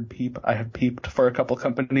registered peep. I have peeped for a couple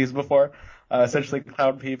companies before. Essentially,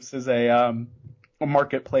 Cloud Peeps is a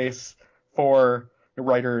marketplace for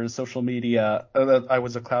writers, social media. I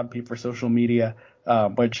was a Cloud Peep for social media,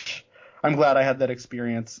 which I'm glad I had that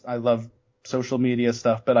experience. I love social media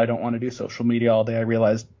stuff, but I don't want to do social media all day. I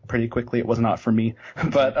realized pretty quickly it was not for me.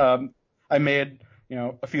 But I made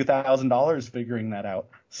a few $1,000s figuring that out.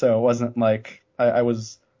 So it wasn't like I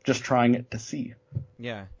was just trying it to see.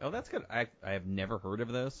 Yeah. Oh, that's good. I have never heard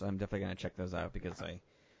of those, so I'm definitely gonna check those out because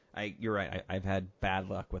you're right. I've had bad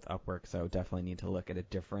luck with Upwork, so definitely need to look at a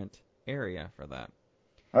different area for that.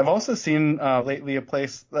 I've also seen lately a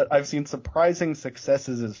place that I've seen surprising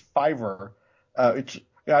successes is Fiverr.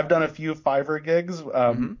 I've done a few Fiverr gigs.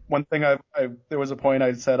 One thing there was a point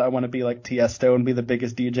I said I want to be like Tiesto and be the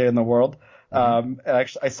biggest DJ in the world.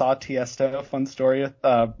 Actually, I saw Tiesto, fun story, with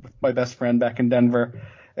my best friend back in Denver.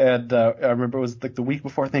 And I remember it was like the week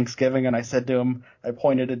before Thanksgiving, and I said to him, I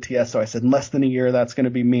pointed at Tiesto, I said, in less than a year, that's going to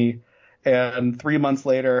be me. And 3 months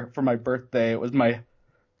later, for my birthday, it was my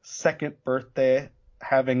second birthday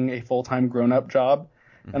having a full-time grown-up job,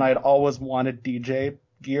 and I had always wanted DJ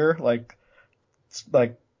gear, like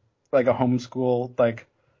a homeschool, like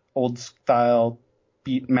old style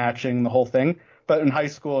beat matching, the whole thing. But in high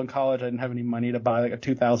school and college, I didn't have any money to buy like a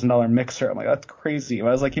 $2,000 mixer. I'm like, that's crazy. And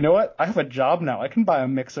I was like, you know what? I have a job now. I can buy a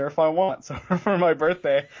mixer if I want. So for my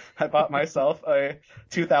birthday, I bought myself a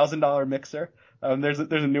 $2,000 mixer. There's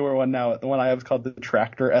a newer one now. The one I have is called the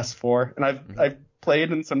Tractor S4. And I've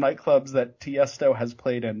played in some nightclubs that Tiesto has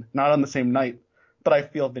played in, not on the same night, but I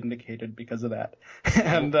feel vindicated because of that.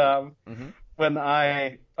 And when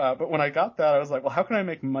I got that, I was like, well, how can I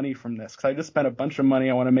make money from this? Because I just spent a bunch of money.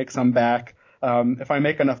 I want to make some back. If I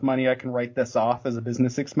make enough money, I can write this off as a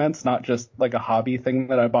business expense, not just like a hobby thing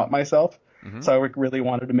that I bought myself. So I really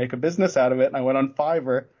wanted to make a business out of it. And I went on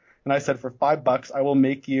Fiverr and I said, for $5, I will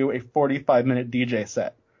make you a 45-minute DJ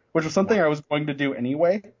set, which was something I was going to do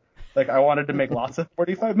anyway. Like I wanted to make lots of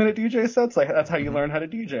 45-minute DJ sets. Like that's how you learn how to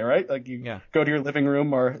DJ, right? Like you go to your living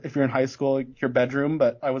room, or if you're in high school, your bedroom.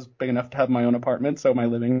 But I was big enough to have my own apartment, so my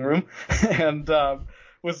living room. And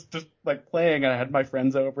was just like playing, and I had my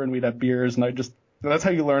friends over and we'd have beers, and that's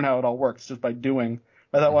how you learn how it all works, just by doing.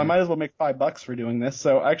 I thought, well, I might as well make $5 for doing this.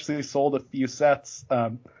 So I actually sold a few sets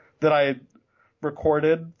that I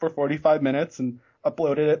recorded for 45 minutes and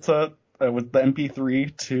uploaded it to with the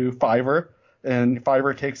MP3 to Fiverr, and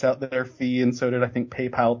Fiverr takes out their fee, and so did I think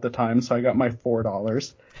PayPal at the time. So I got my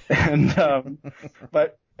 $4, and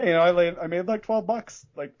but I made like $12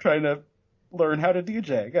 like trying to learn how to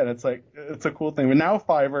DJ. Again, it's a cool thing. But now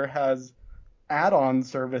Fiverr has add-on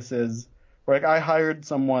services where like I hired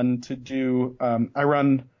someone to do, I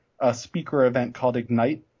run a speaker event called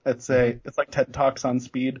Ignite. It's like TED Talks on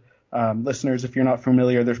speed. Listeners, if you're not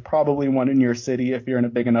familiar, there's probably one in your city. If you're in a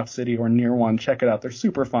big enough city or near one, check it out. They're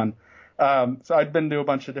super fun. So I've been to a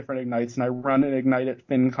bunch of different Ignites, and I run an Ignite at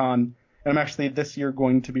FinCon, and I'm actually this year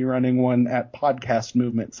going to be running one at Podcast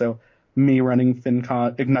Movement. So me running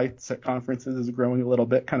FinCon Ignites at conferences is growing a little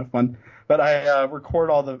bit, kind of fun. But I record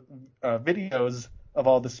all the videos of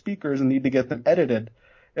all the speakers and need to get them edited.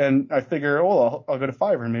 And I figure, oh, I'll go to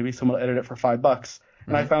Fiverr and maybe someone will edit it for $5.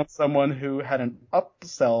 And I found someone who had an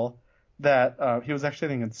upsell that he was actually,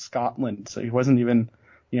 I think, in Scotland. So he wasn't even,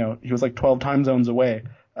 he was like 12 time zones away.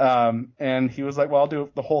 And he was like, well, I'll do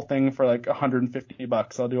the whole thing for like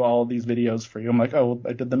 $150. I'll do all of these videos for you. I'm like, oh,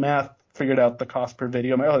 I did the math, figured out the cost per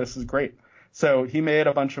video. I'm like, oh, this is great. So he made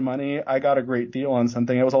a bunch of money. I got a great deal on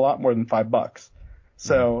something. It was a lot more than $5.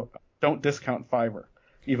 So don't discount Fiverr,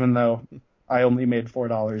 even though I only made $4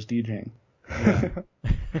 DJing.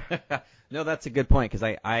 Yeah. No, that's a good point, because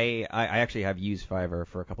I actually have used Fiverr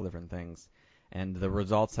for a couple different things, and the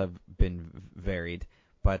results have been varied.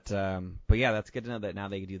 But yeah, that's good to know that now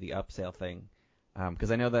they do the upsell thing,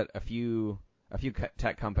 because I know that a few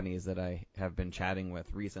tech companies that I have been chatting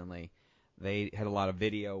with recently, they had a lot of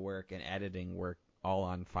video work and editing work all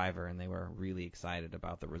on Fiverr, and they were really excited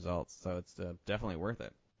about the results. So it's definitely worth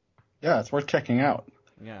it. Yeah, it's worth checking out.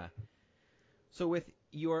 Yeah. So with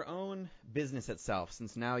your own business itself,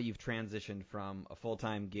 since now you've transitioned from a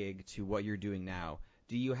full-time gig to what you're doing now,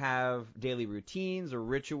 do you have daily routines or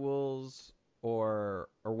rituals or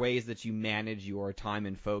ways that you manage your time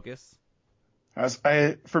and focus?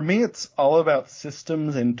 For me, it's all about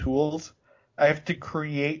systems and tools. I have to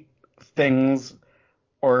create things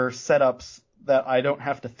or setups that I don't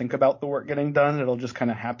have to think about the work getting done. It'll just kind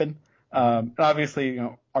of happen. And obviously,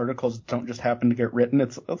 articles don't just happen to get written.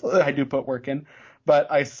 I do put work in,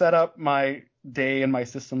 but I set up my day and my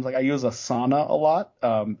systems. Like I use Asana a lot.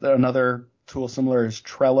 Another tool similar is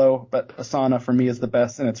Trello, but Asana for me is the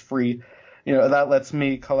best, and it's free. That lets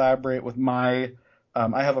me collaborate with I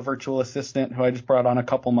have a virtual assistant who I just brought on a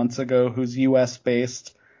couple months ago who's US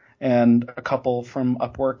based, and a couple from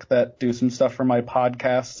Upwork that do some stuff for my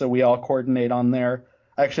podcast. So we all coordinate on there.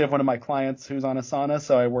 I actually have one of my clients who's on Asana,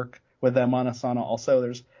 so I work with them on Asana also.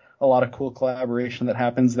 There's a lot of cool collaboration that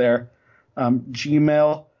happens there.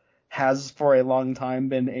 Gmail has for a long time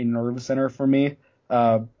been a nerve center for me.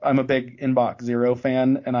 I'm a big Inbox Zero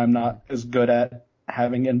fan, and I'm not as good at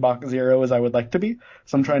having Inbox Zero as I would like to be.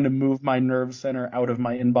 So I'm trying to move my nerve center out of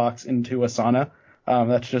my inbox into Asana.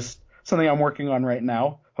 That's just something I'm working on right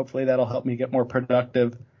now. Hopefully that'll help me get more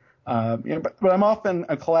productive. But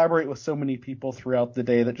I collaborate with so many people throughout the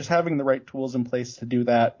day that just having the right tools in place to do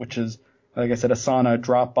that, which is, like I said, Asana,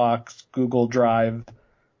 Dropbox, Google Drive,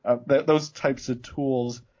 those types of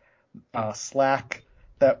tools, Slack,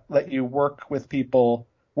 that let you work with people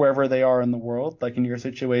wherever they are in the world, like in your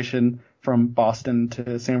situation from Boston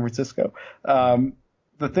to San Francisco.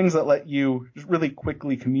 The things that let you just really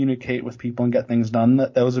quickly communicate with people and get things done,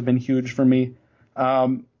 those have been huge for me.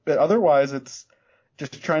 But otherwise, it's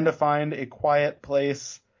just trying to find a quiet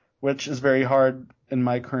place, which is very hard in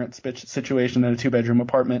my current situation in a 2-bedroom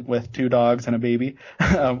apartment with 2 dogs and a baby.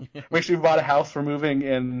 We actually bought a house. We're moving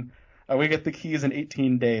in. We get the keys in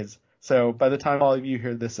 18 days. So by the time all of you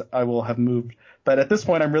hear this, I will have moved. But at this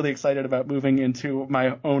point, I'm really excited about moving into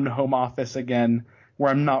my own home office again, where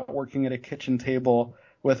I'm not working at a kitchen table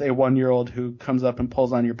with a 1-year-old who comes up and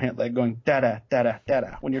pulls on your pant leg going, dada, dada,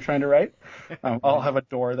 dada, when you're trying to write. I'll have a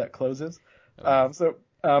door that closes. So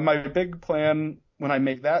my big plan when I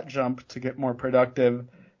make that jump to get more productive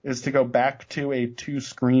is to go back to a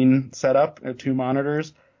 2-screen setup, 2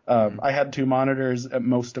 monitors. I had 2 monitors at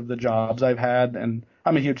most of the jobs I've had, and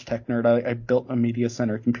I'm a huge tech nerd. I built a media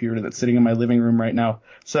center computer that's sitting in my living room right now.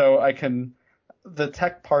 So the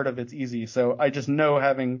tech part of it's easy. So I just know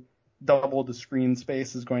having double the screen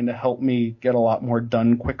space is going to help me get a lot more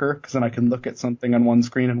done quicker, because then I can look at something on one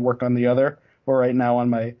screen and work on the other. Or right now on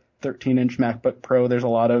my 13-inch MacBook Pro, there's a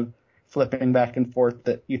lot of flipping back and forth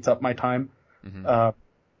that eats up my time. Mm-hmm.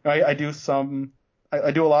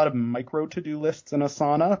 I do a lot of micro to-do lists in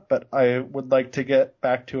Asana, but I would like to get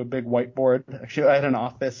back to a big whiteboard. Actually, I had an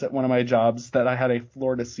office at one of my jobs that I had a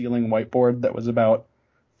floor-to-ceiling whiteboard that was about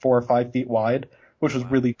 4 or 5 feet wide, which was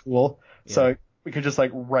really cool. Yeah. So we could just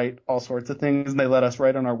write all sorts of things, and they let us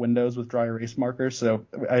write on our windows with dry erase markers. So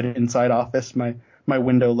I had an inside office. My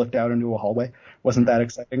window looked out into a hallway. Wasn't that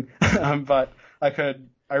exciting, but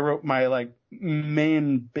I wrote my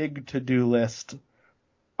main big to-do list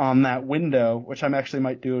on that window, which I actually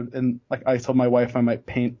might do. And I told my wife I might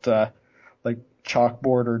paint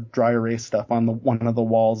chalkboard or dry erase stuff on one of the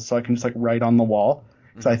walls, so I can just write on the wall.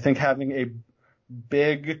 Mm-hmm. So I think having a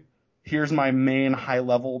big, here's my main high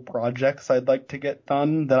level projects I'd like to get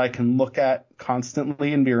done that I can look at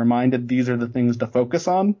constantly and be reminded these are the things to focus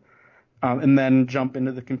on. And then jump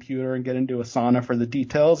into the computer and get into Asana for the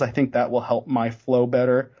details. I think that will help my flow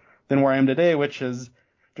better than where I am today, which is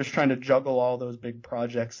just trying to juggle all those big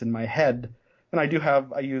projects in my head. And I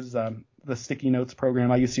use the sticky notes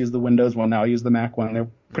program. I used to use the Windows one. Now I use the Mac one. They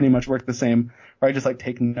pretty much work the same. Where I just like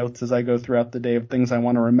take notes as I go throughout the day of things I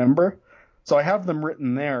want to remember. So I have them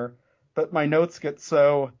written there, but my notes get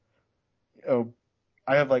so,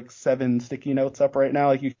 I have like 7 sticky notes up right now.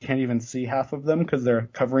 Like you can't even see half of them because they're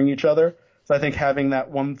covering each other. So I think having that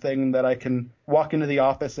one thing that I can walk into the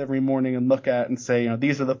office every morning and look at and say,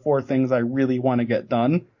 these are the 4 things I really want to get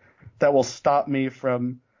done, that will stop me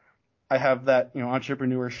from, I have that,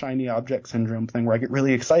 entrepreneur shiny object syndrome thing where I get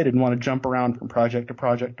really excited and want to jump around from project to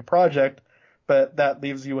project to project, but that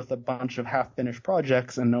leaves you with a bunch of half-finished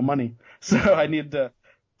projects and no money. So I need to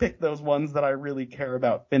pick those ones that I really care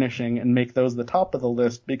about finishing and make those the top of the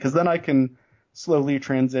list, because then I can slowly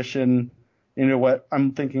transition into what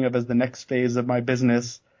I'm thinking of as the next phase of my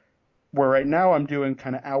business, where right now I'm doing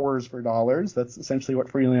kind of hours for dollars. That's essentially what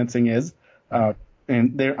freelancing is.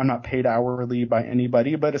 And I'm not paid hourly by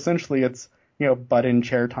anybody, but essentially it's, butt in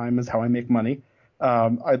chair time is how I make money.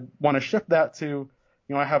 I want to shift that to,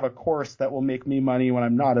 I have a course that will make me money when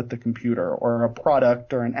I'm not at the computer, or a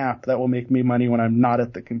product or an app that will make me money when I'm not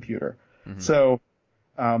at the computer. Mm-hmm. So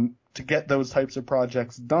to get those types of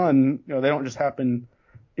projects done, they don't just happen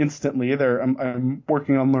instantly. I'm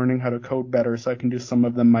working on learning how to code better so I can do some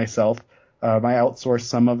of them myself. I outsource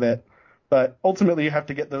some of it, but ultimately you have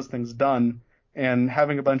to get those things done. And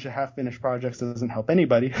having a bunch of half-finished projects doesn't help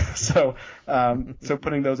anybody. So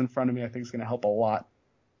putting those in front of me, I think, is going to help a lot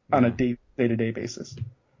on a day-to-day basis.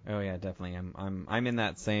 Oh yeah, definitely. I'm in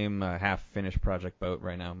that same half-finished project boat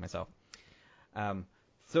right now myself.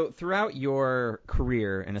 So throughout your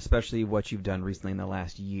career, and especially what you've done recently in the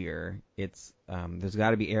last year, it's there's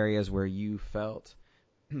got to be areas where you felt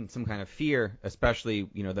some kind of fear, especially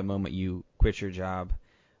the moment you quit your job,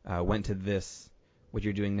 went to what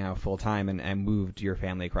you're doing now full time, and moved your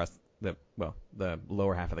family across the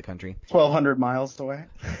lower half of the country. 1,200 miles away.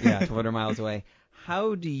 Yeah, 1,200 miles away.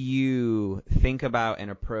 How do you think about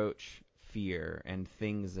and approach fear and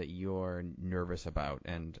things that you're nervous about,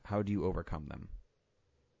 and how do you overcome them?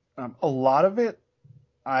 A lot of it,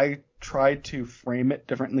 I try to frame it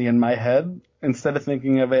differently in my head. Instead of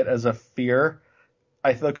thinking of it as a fear,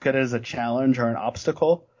 I look at it as a challenge or an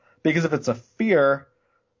obstacle. Because if it's a fear,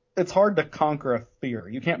 it's hard to conquer a fear.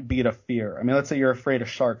 You can't beat a fear. I mean, let's say you're afraid of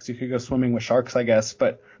sharks. You could go swimming with sharks, I guess,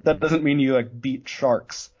 but that doesn't mean you beat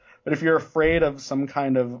sharks. But if you're afraid of some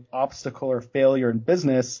kind of obstacle or failure in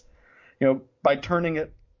business, by turning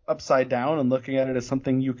it upside down and looking at it as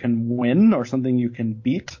something you can win or something you can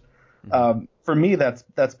beat, for me, that's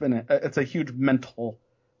been it's a huge mental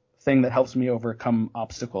thing that helps me overcome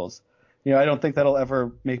obstacles. I don't think that'll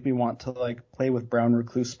ever make me want to play with brown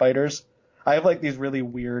recluse spiders. I have these really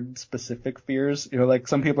weird specific fears.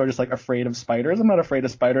 Some people are just afraid of spiders. I'm not afraid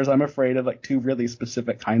of spiders. I'm afraid of 2 really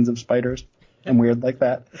specific kinds of spiders. I'm weird like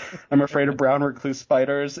that. I'm afraid of brown recluse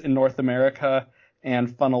spiders in North America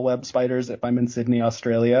and funnel web spiders if I'm in Sydney,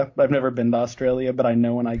 Australia. I've never been to Australia, but I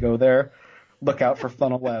know when I go there, look out for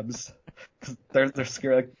funnel webs. They're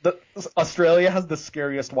scary. Australia has the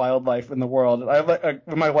scariest wildlife in the world. I have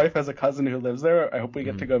my wife has a cousin who lives there. I hope we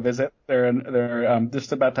get to go visit. They're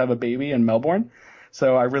just about to have a baby in Melbourne,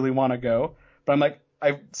 so I really want to go. But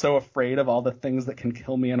I'm so afraid of all the things that can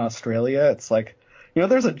kill me in Australia. It's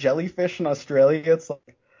there's a jellyfish in Australia. It's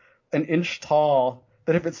an inch tall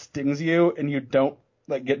that if it stings you and you don't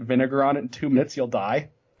get vinegar on it in 2 minutes, you'll die.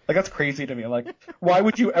 That's crazy to me. Why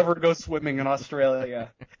would you ever go swimming in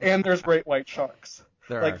Australia? And there's great white sharks.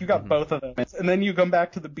 You got both of them. And then you come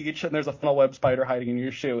back to the beach and there's a funnel web spider hiding in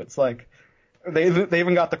your shoe. It's they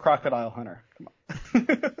even got the crocodile hunter. Come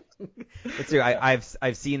on. It's true.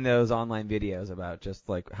 I've seen those online videos about just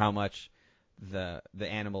how much the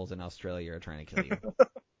animals in Australia are trying to kill you.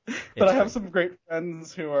 But I have some great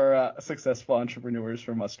friends who are successful entrepreneurs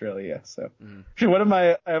from Australia. So actually,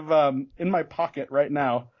 I have in my pocket right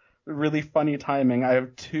now, really funny timing, I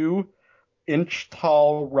have 2 inch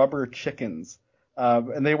tall rubber chickens.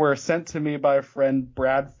 And they were sent to me by a friend,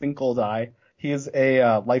 Brad Finkeldye. He's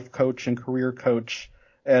a life coach and career coach.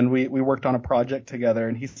 And we worked on a project together,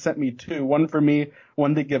 and he sent me 2, one for me,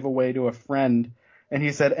 one to give away to a friend. And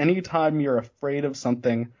he said, anytime you're afraid of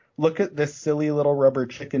something, look at this silly little rubber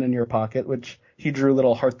chicken in your pocket, which he drew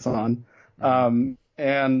little hearts on,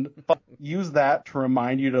 and use that to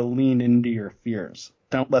remind you to lean into your fears.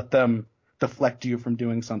 Don't let them deflect you from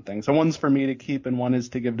doing something. So one's for me to keep, and one is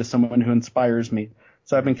to give to someone who inspires me.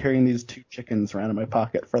 So I've been carrying these 2 chickens around in my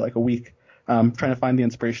pocket for a week, trying to find the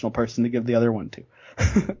inspirational person to give the other one to.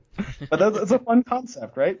 But it's a fun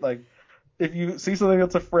concept, right? If you see something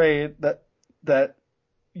that's afraid that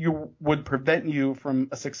you would prevent you from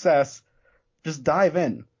a success, just dive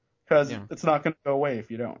in, because it's not going to go away if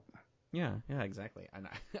you don't. Yeah, exactly. And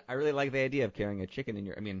I really like the idea of carrying a chicken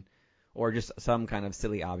in or just some kind of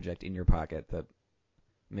silly object in your pocket that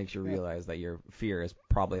makes you realize that your fear is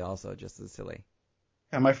probably also just as silly.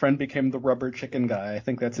 And my friend became the rubber chicken guy. I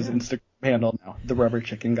think that's his Instagram handle now, the rubber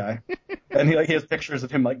chicken guy. And he has pictures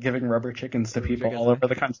of him giving rubber chickens to people all over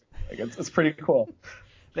the country. It's pretty cool.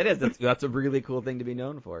 That's a really cool thing to be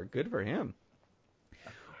known for. Good for him.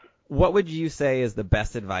 What would you say is the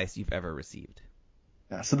best advice you've ever received?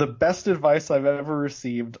 Yeah, so the best advice I've ever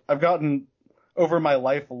received, I've gotten over my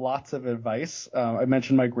life lots of advice. I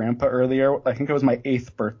mentioned my grandpa earlier. I think it was my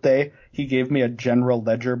 8th birthday. He gave me a general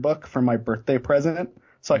ledger book for my birthday present,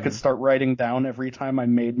 so I could start writing down every time I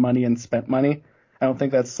made money and spent money. I don't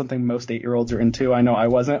think that's something most 8-year-olds are into. I know I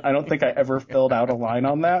wasn't. I don't think I ever filled out a line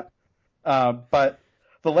on that. But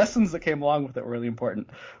the lessons that came along with it were really important.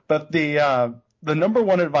 But the number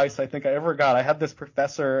one advice I think I ever got, I had this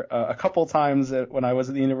professor a couple times when I was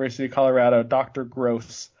at the University of Colorado, Dr.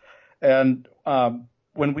 Gross. And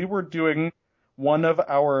when we were doing one of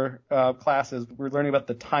our classes, we were learning about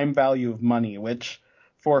the time value of money, which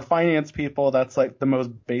for finance people, that's the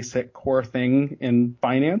most basic core thing in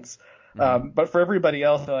finance. But for everybody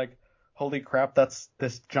else, they're like, holy crap, that's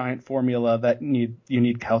this giant formula that you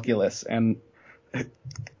need calculus. And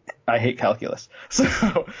I hate calculus.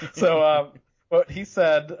 So what he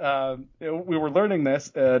said, we were learning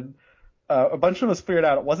this, and a bunch of us figured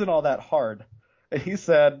out it wasn't all that hard. And he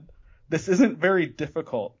said, this isn't very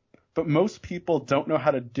difficult, but most people don't know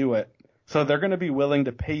how to do it. So they're going to be willing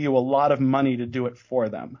to pay you a lot of money to do it for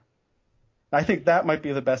them. I think that might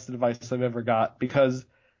be the best advice I've ever got, because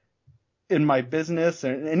in my business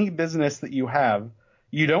and any business that you have,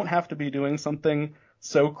 you don't have to be doing something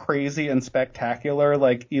so crazy and spectacular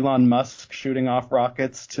like Elon Musk shooting off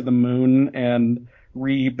rockets to the moon and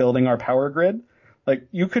rebuilding our power grid.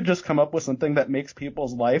 You could just come up with something that makes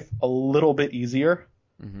people's life a little bit easier.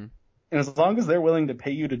 Mm-hmm. And as long as they're willing to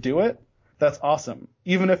pay you to do it, that's awesome.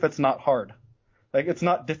 Even if it's not hard. It's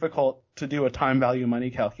not difficult to do a time value money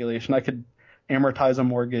calculation. I could amortize a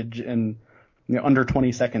mortgage in under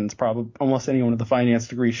 20 seconds. Probably almost anyone with a finance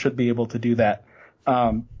degree should be able to do that.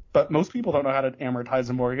 But most people don't know how to amortize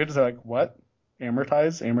a mortgage. They're like, what?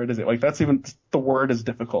 Amortize? That's even, the word is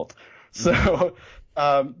difficult. So,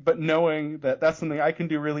 but knowing that that's something I can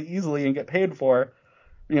do really easily and get paid for,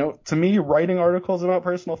 to me, writing articles about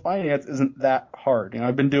personal finance isn't that hard.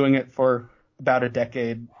 I've been doing it for about a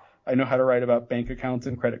decade. I know how to write about bank accounts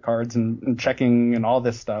and credit cards and checking and all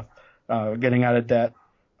this stuff, getting out of debt.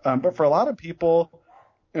 But for a lot of people,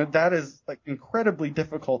 that is incredibly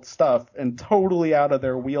difficult stuff and totally out of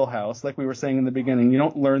their wheelhouse. Like we were saying in the beginning, you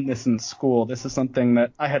don't learn this in school. This is something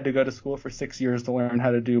that I had to go to school for 6 years to learn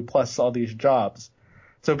how to do, plus all these jobs.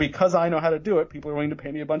 So because I know how to do it, people are willing to pay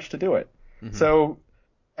me a bunch to do it. Mm-hmm. So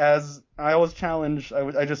as I always challenge,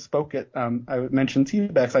 I just spoke at, I mentioned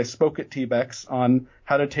TBEX. I spoke at TBEX on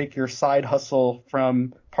how to take your side hustle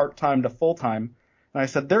from part-time to full-time. And I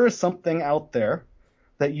said, there is something out there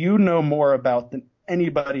that you know more about than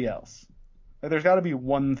anybody else. There's got to be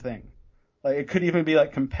one thing. It could even be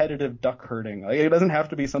competitive duck herding. It doesn't have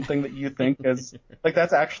to be something that you think is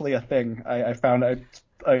that's actually a thing. I found I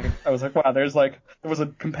was like, wow, there was a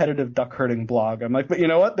competitive duck herding blog. I'm like, but you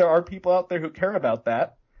know what? There are people out there who care about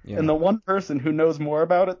that. Yeah. And the one person who knows more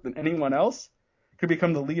about it than anyone else could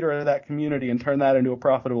become the leader of that community and turn that into a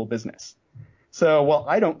profitable business. So while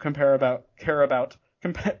I don't care about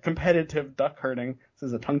competitive duck herding, this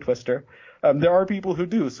is a tongue twister, there are people who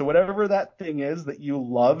do. So whatever that thing is that you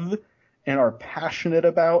love and are passionate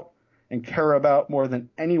about and care about more than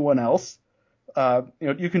anyone else,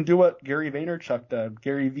 you can do what Gary Vaynerchuk did.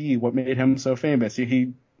 Gary V, what made him so famous.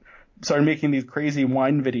 He started making these crazy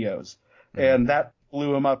wine videos, and that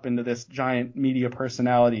blew him up into this giant media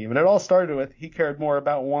personality. But it all started with he cared more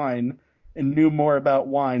about wine and knew more about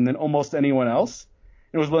wine than almost anyone else,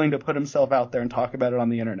 and was willing to put himself out there and talk about it on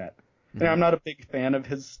the internet. Mm-hmm. And I'm not a big fan of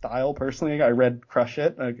his style personally. I read Crush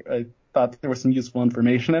It. I thought there was some useful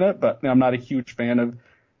information in it, but I'm not a huge fan of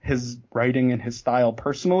his writing and his style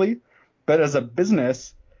personally. But as a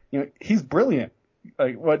business, he's brilliant.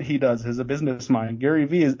 What he does as a business mind. Gary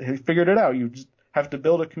Vee he figured it out. You just have to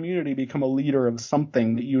build a community, become a leader of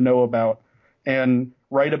something that you know about, and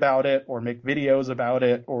write about it or make videos about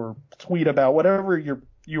it or tweet about whatever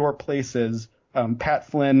your place is. Pat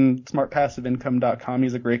Flynn, smartpassiveincome.com,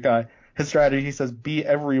 he's a great guy. His strategy, he says, be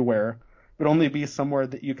everywhere, but only be somewhere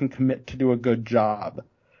that you can commit to do a good job.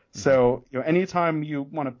 Mm-hmm. So, anytime you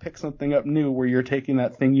want to pick something up new where you're taking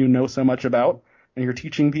that thing you know so much about and you're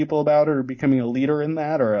teaching people about it or becoming a leader in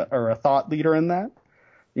that or a thought leader in that,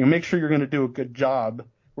 make sure you're going to do a good job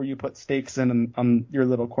where you put stakes in on your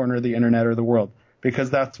little corner of the internet or the world, because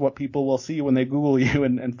that's what people will see when they Google you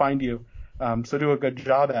and find you. So do a good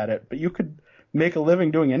job at it. But you could make a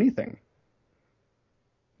living doing anything.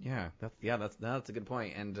 Yeah, that's a good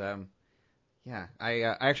point. And I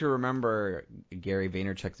actually remember Gary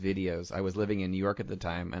Vaynerchuk's videos. I was living in New York at the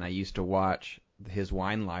time, and I used to watch his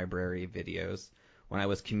wine library videos when I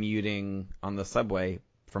was commuting on the subway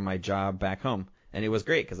from my job back home, and it was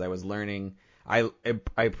great because I was learning. I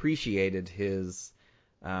appreciated his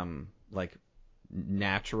like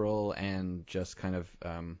natural and just kind of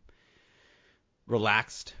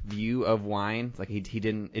relaxed view of wine. Like it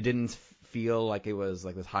didn't feel like it was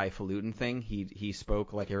like this highfalutin thing. He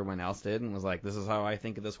spoke like everyone else did and was like, this is how I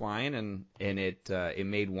think of this wine, and it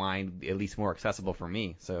made wine at least more accessible for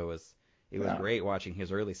me. So it was great watching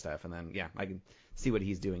his early stuff, and then I can see what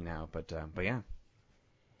he's doing now. But yeah.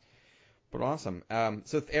 But awesome.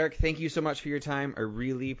 So Eric, thank you so much for your time. I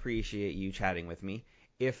really appreciate you chatting with me.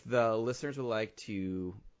 If the listeners would like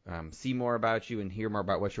to see more about you and hear more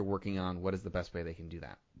about what you're working on, what is the best way they can do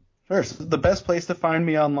that? Sure. So the best place to find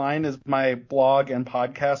me online is my blog and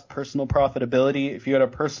podcast, Personal Profitability. If you go to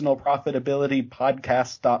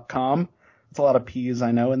personalprofitabilitypodcast.com, it's a lot of P's,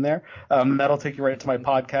 I know, in there. That'll take you right to my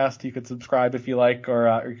podcast. You could subscribe if you like,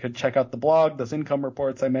 or you could check out the blog, those income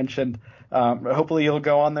reports I mentioned. Hopefully you'll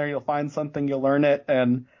go on there, you'll find something, you'll learn it,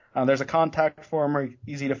 and there's a contact form, or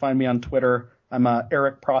easy to find me on Twitter. I'm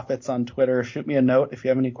Eric Profits on Twitter. Shoot me a note if you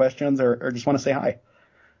have any questions or just want to say hi.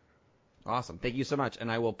 Awesome. Thank you so much.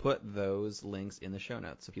 And I will put those links in the show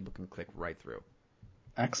notes so people can click right through.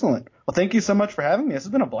 Excellent. Well, thank you so much for having me. This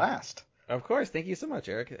has been a blast. Of course. Thank you so much,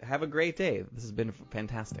 Eric. Have a great day. This has been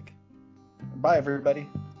fantastic. Bye, everybody.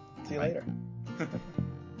 See you later.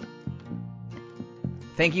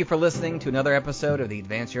 Thank you for listening to another episode of the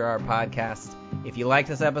Advance Your Art podcast. If you like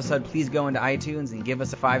this episode, please go into iTunes and give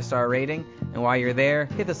us a 5-star rating. And while you're there,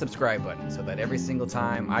 hit the subscribe button so that every single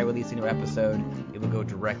time I release a new episode, it will go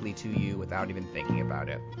directly to you without even thinking about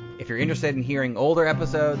it. If you're interested in hearing older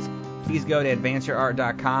episodes, please go to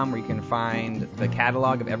advanceyourart.com, where you can find the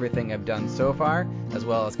catalog of everything I've done so far, as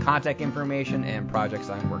well as contact information and projects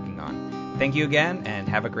I'm working on. Thank you again, and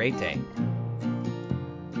have a great day.